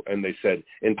so. And they said,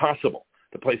 impossible.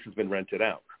 The place has been rented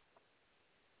out.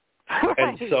 Right.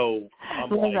 And so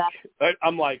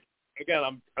I'm like,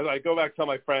 again, I go back to tell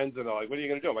my friends, and they're like, what are you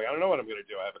going to do? I'm like, I don't know what I'm going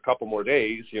to do. I have a couple more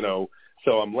days, you know.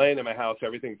 So I'm laying in my house.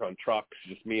 Everything's on trucks,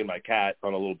 just me and my cat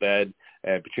on a little bed.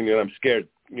 And I'm scared,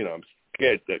 you know, I'm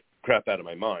scared the crap out of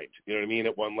my mind. You know what I mean?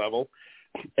 At one level.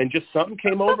 And just something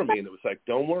came over me, and it was like,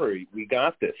 don't worry, we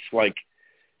got this. Like,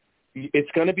 it's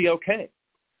going to be okay.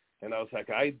 And I was like,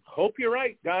 I hope you're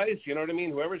right, guys. You know what I mean?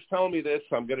 Whoever's telling me this,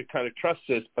 I'm going to kind of trust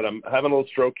this, but I'm having a little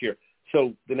stroke here.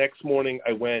 So the next morning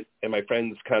I went, and my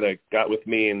friends kind of got with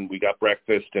me, and we got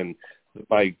breakfast, and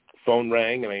my phone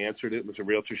rang, and I answered it. It was a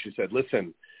realtor. She said,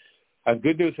 listen, I have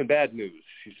good news and bad news.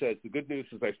 She said, the good news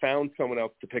is I found someone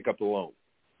else to pick up the loan,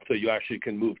 so you actually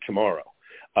can move tomorrow.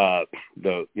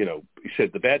 He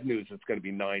said the bad news is it's going to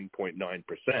be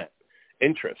 9.9%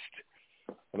 interest.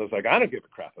 And I was like, I don't give a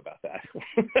crap about that.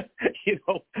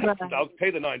 I'll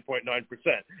pay the 9.9%.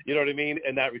 You know what I mean?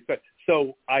 In that respect.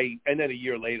 So and then a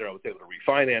year later, I was able to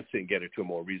refinance it and get it to a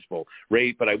more reasonable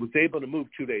rate. But I was able to move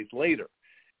 2 days later.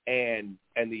 And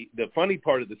the funny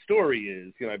part of the story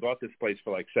is, I bought this place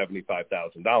for like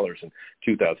 $75,000 in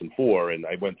 2004, and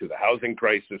I went through the housing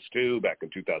crisis too back in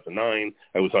 2009.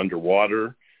 I was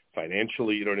underwater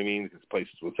financially, you know what I mean? Because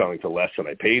places were selling for less than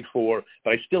I paid for,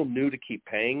 but I still knew to keep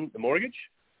paying the mortgage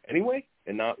anyway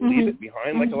and not leave it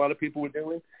behind like a lot of people were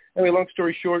doing. Anyway, long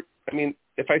story short, I mean,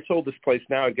 if I sold this place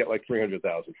now, I'd get like $300,000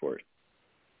 for it.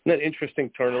 Isn't that interesting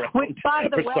turnaround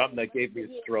for something that gave me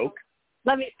a stroke?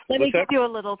 Let me give you a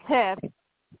little tip.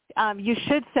 You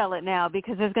should sell it now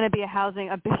because there's going to be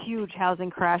a huge housing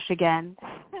crash again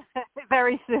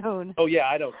very soon. Oh yeah,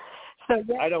 I don't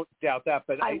doubt that,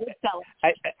 but I would sell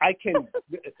it. I can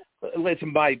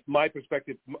listen. My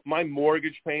perspective, my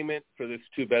mortgage payment for this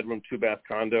 2-bedroom, 2-bath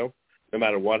condo, no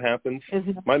matter what happens,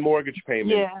 my mortgage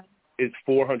payment is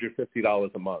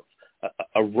 $450 a month.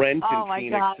 A rent in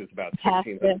Phoenix is about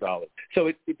 $1,600. So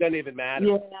it doesn't even matter.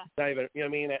 Yeah. It's not even, you know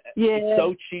what I mean? It's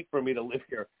so cheap for me to live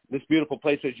here. This beautiful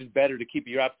place is just better to keep.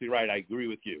 You're absolutely right. I agree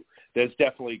with you. There's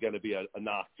definitely going to be a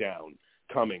knockdown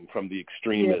coming from the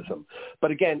extremism. But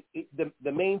again,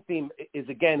 the main theme is,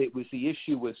 again, it was the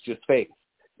issue was just faith.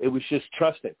 It was just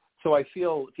trusting. So I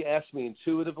feel, if you ask me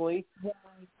intuitively,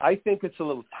 I think it's a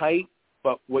little tight.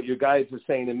 But what you guys are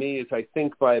saying to me is I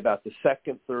think by about the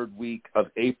second, third week of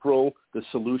April, the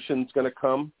solution's going to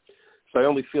come. So I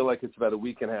only feel like it's about a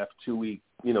week and a half, 2-week,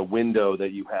 window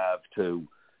that you have to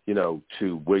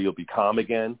where you'll be calm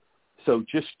again. So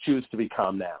just choose to be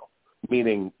calm now,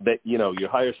 meaning that, your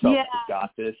higher self has got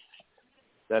this.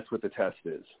 That's what the test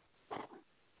is.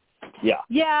 Yeah.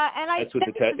 Yeah, and I that's what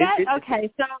the test. Okay,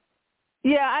 so.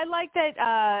 Yeah, I like that.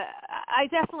 I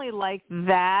definitely like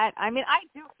that. I mean, I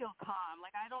do feel calm.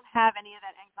 Like, I don't have any of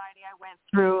that anxiety I went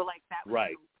through. Like, that was,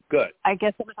 right. Good. I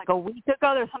guess it was like a week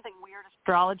ago. There's something weird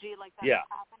astrology like that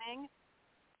happening.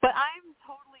 But I'm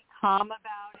totally calm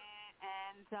about it.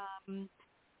 And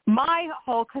my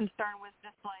whole concern was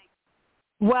just like,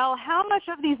 well, how much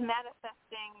of these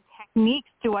manifesting techniques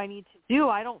do I need to do?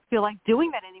 I don't feel like doing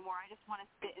that anymore. I just want to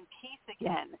sit in peace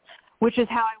again, which is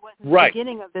how I was in the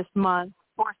beginning of this month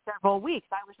for several weeks.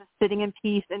 I was just sitting in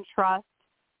peace and trust.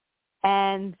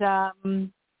 And,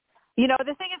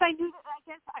 the thing is I knew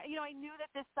that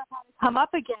this stuff had to come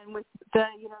up again with the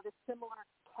similar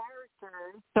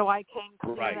characters. So I can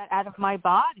clear that out of my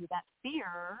body, that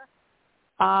fear.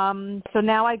 So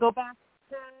now I go back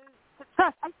to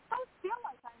trust. I still feel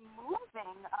like I'm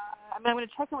moving. I'm going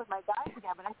to check in with my guides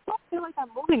again, but I still feel like I'm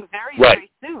moving very, very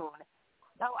soon.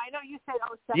 No, I know you said,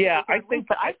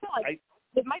 but I feel like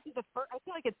it might be the first. I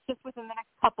feel like it's just within the next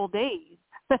couple days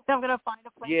that I'm going to find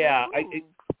a place. Yeah, I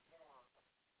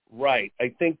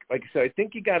think, like I said, I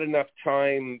think you got enough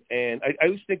time, and I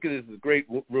always think of it as a great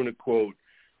runic quote,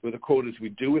 where the quote is, "We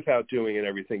do without doing, and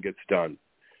everything gets done."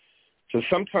 So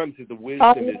sometimes the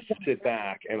wisdom is to sit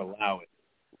back and allow it.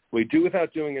 We do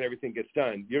without doing, and everything gets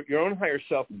done. Your own higher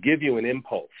self will give you an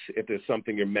impulse if there's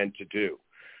something you're meant to do.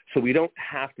 So we don't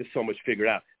have to so much figure it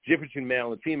out. The difference between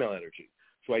male and female energy.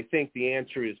 So I think the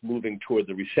answer is moving toward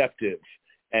the receptive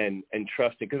and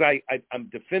trusting. Because I'm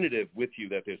definitive with you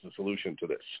that there's a solution to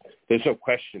this. There's no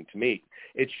question to me.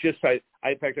 It's just, in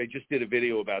fact, I just did a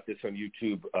video about this on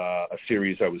YouTube, a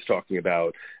series I was talking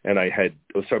about, and I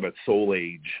was talking about soul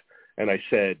age. And I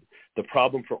said, the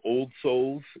problem for old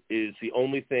souls is the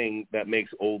only thing that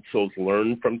makes old souls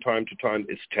learn from time to time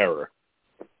is terror.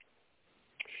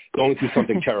 Going through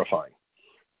something terrifying.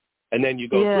 And then you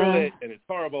go through it, and it's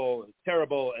horrible, and it's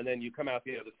terrible, and then you come out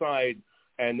the other side,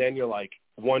 and then you're like,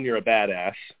 one, you're a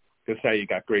badass, because now you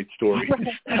got great stories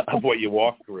of what you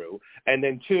walked through. And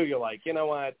then two, you're like, you know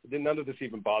what, none of this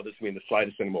even bothers me in the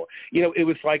slightest anymore. It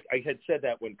was like I had said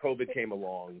that when COVID came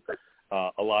along,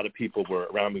 a lot of people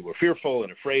around me were fearful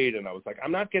and afraid, and I was like,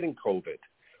 I'm not getting COVID.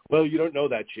 Well, you don't know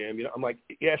that, Jim. I'm like,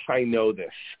 yes, I know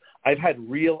this. I've had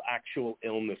real, actual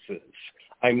illnesses.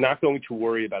 I'm not going to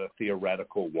worry about a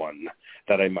theoretical one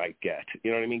that I might get.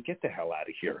 You know what I mean? Get the hell out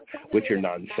of here with your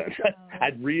nonsense. I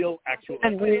had real, actual. I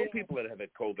know people that have had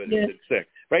COVID and been sick,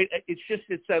 right?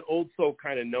 It's that old soul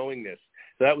kind of knowing this.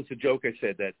 So that was the joke I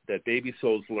said, that baby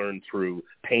souls learn through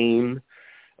pain,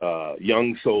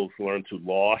 young souls learn through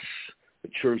loss,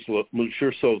 mature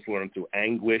souls learn through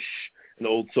anguish, and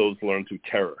old souls learn through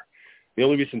terror. The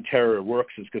only reason terror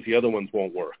works is because the other ones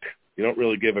won't work. You don't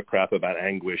really give a crap about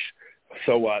anguish.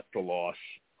 So what? The loss,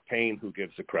 pain. Who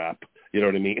gives a crap? You know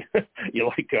what I mean?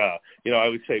 I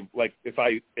would say, like, if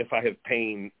I have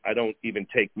pain, I don't even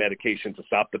take medication to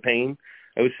stop the pain.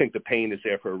 always think the pain is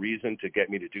there for a reason to get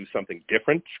me to do something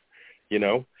different, you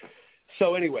know.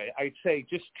 So anyway, I'd say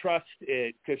just trust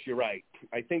it, because you're right.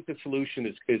 I think the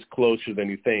solution is closer than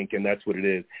you think, and that's what it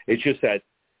is. It's just that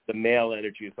the male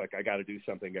energy is like, I got to do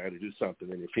something, and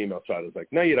your female side is like,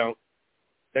 no, you don't.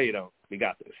 We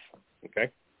got this. Okay?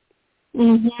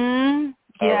 Mhm.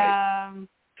 All yeah. Right.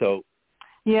 So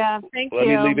yeah, thank let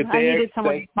you. me leave it there. I needed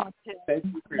someone to talk to.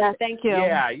 Yeah, thank you.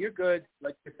 Yeah, you're good.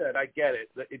 Like I said, I get it.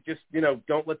 It just,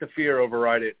 don't let the fear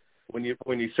override it. When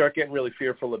you start getting really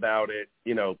fearful about it,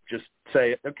 just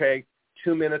say, okay,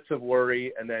 2 minutes of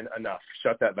worry and then enough.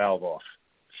 Shut that valve off.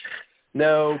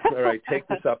 No, all right, take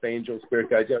this up, angel, spirit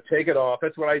guide. Take it off.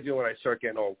 That's what I do when I start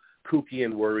getting all kooky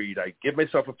and worried. I give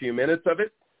myself a few minutes of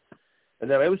it, and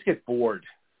then I always get bored.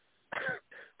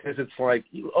 Because it's like,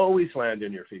 you always land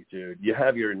on your feet, dude. You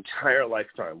have your entire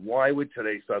lifetime. Why would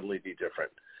today suddenly be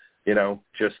different?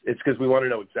 It's because we want to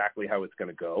know exactly how it's going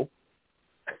to go.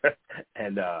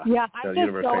 And I'm the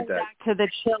just going back to the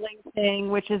chilling thing,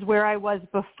 which is where I was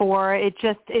before. It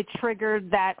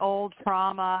triggered that old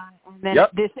trauma, and then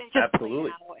this is just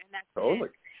absolutely out, and that's totally.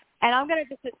 It. And I'm going to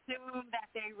just assume that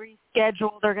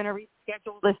they're going to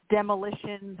reschedule this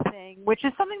demolition thing, which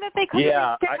is something that they could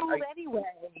have scheduled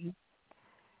anyway.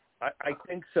 I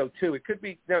think so, too. It could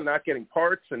be not getting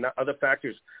parts and other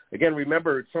factors. Again,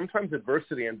 remember, sometimes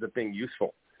adversity ends up being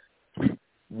useful,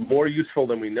 more useful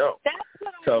than we know. That's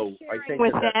what I was sharing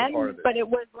with them, but it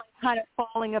was like kind of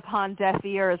falling upon deaf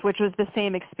ears, which was the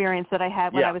same experience that I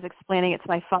had when I was explaining it to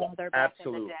my father back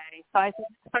in the day. So I said,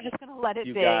 I'm just going to let it be.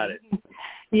 You got it.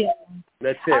 Yeah.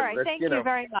 That's it. All right, thank you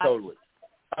very much. Totally.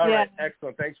 All right,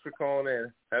 excellent. Thanks for calling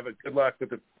in. Have a good luck with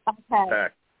the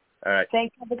pack. All right.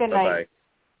 Thanks. Have a good night.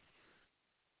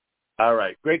 All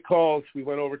right. Great calls. We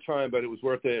went over time, but it was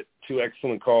worth it. 2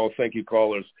 excellent calls. Thank you,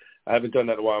 callers. I haven't done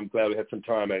that in a while. I'm glad we had some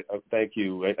time. I thank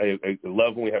you. I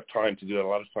love when we have time to do it. A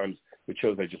lot of times with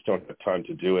shows, I just don't have time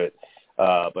to do it.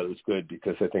 But it was good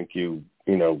because I think you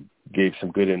gave some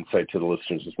good insight to the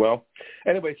listeners as well.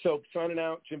 Anyway, so signing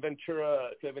out, Jim Ventura.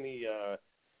 If you have any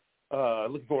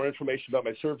looking for more information about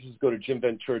my services, go to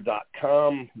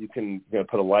jimventura.com. You can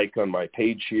put a like on my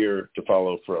page here to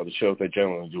follow for other shows. I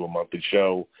generally do a monthly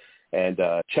show. And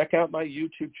check out my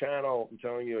YouTube channel. I'm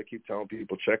telling you, I keep telling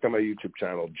people, check out my YouTube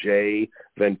channel, J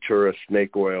Ventura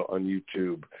Snake Oil on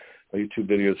YouTube. My YouTube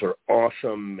videos are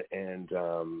awesome, and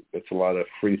it's a lot of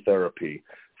free therapy.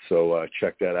 So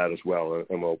check that out as well.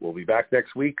 And we'll be back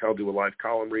next week. I'll do a live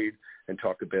column read and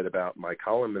talk a bit about my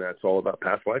column, and that's all about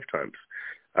past lifetimes.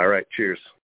 All right, cheers.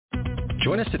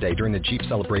 Join us today during the Jeep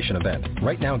Celebration event.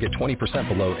 Right now, get 20%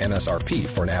 below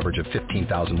MSRP for an average of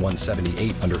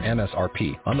 $15,178 under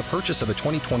MSRP on the purchase of a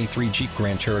 2023 Jeep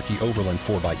Grand Cherokee Overland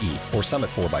 4xE or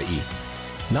Summit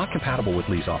 4xE. Not compatible with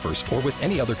lease offers or with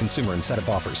any other consumer incentive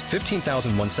offers.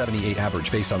 $15,178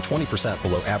 average based on 20%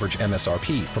 below average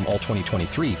MSRP from all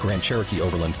 2023 Grand Cherokee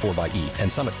Overland 4xE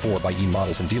and Summit 4xE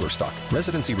models in dealer stock.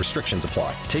 Residency restrictions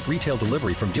apply. Take retail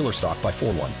delivery from dealer stock by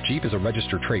 4/1. Jeep is a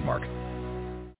registered trademark.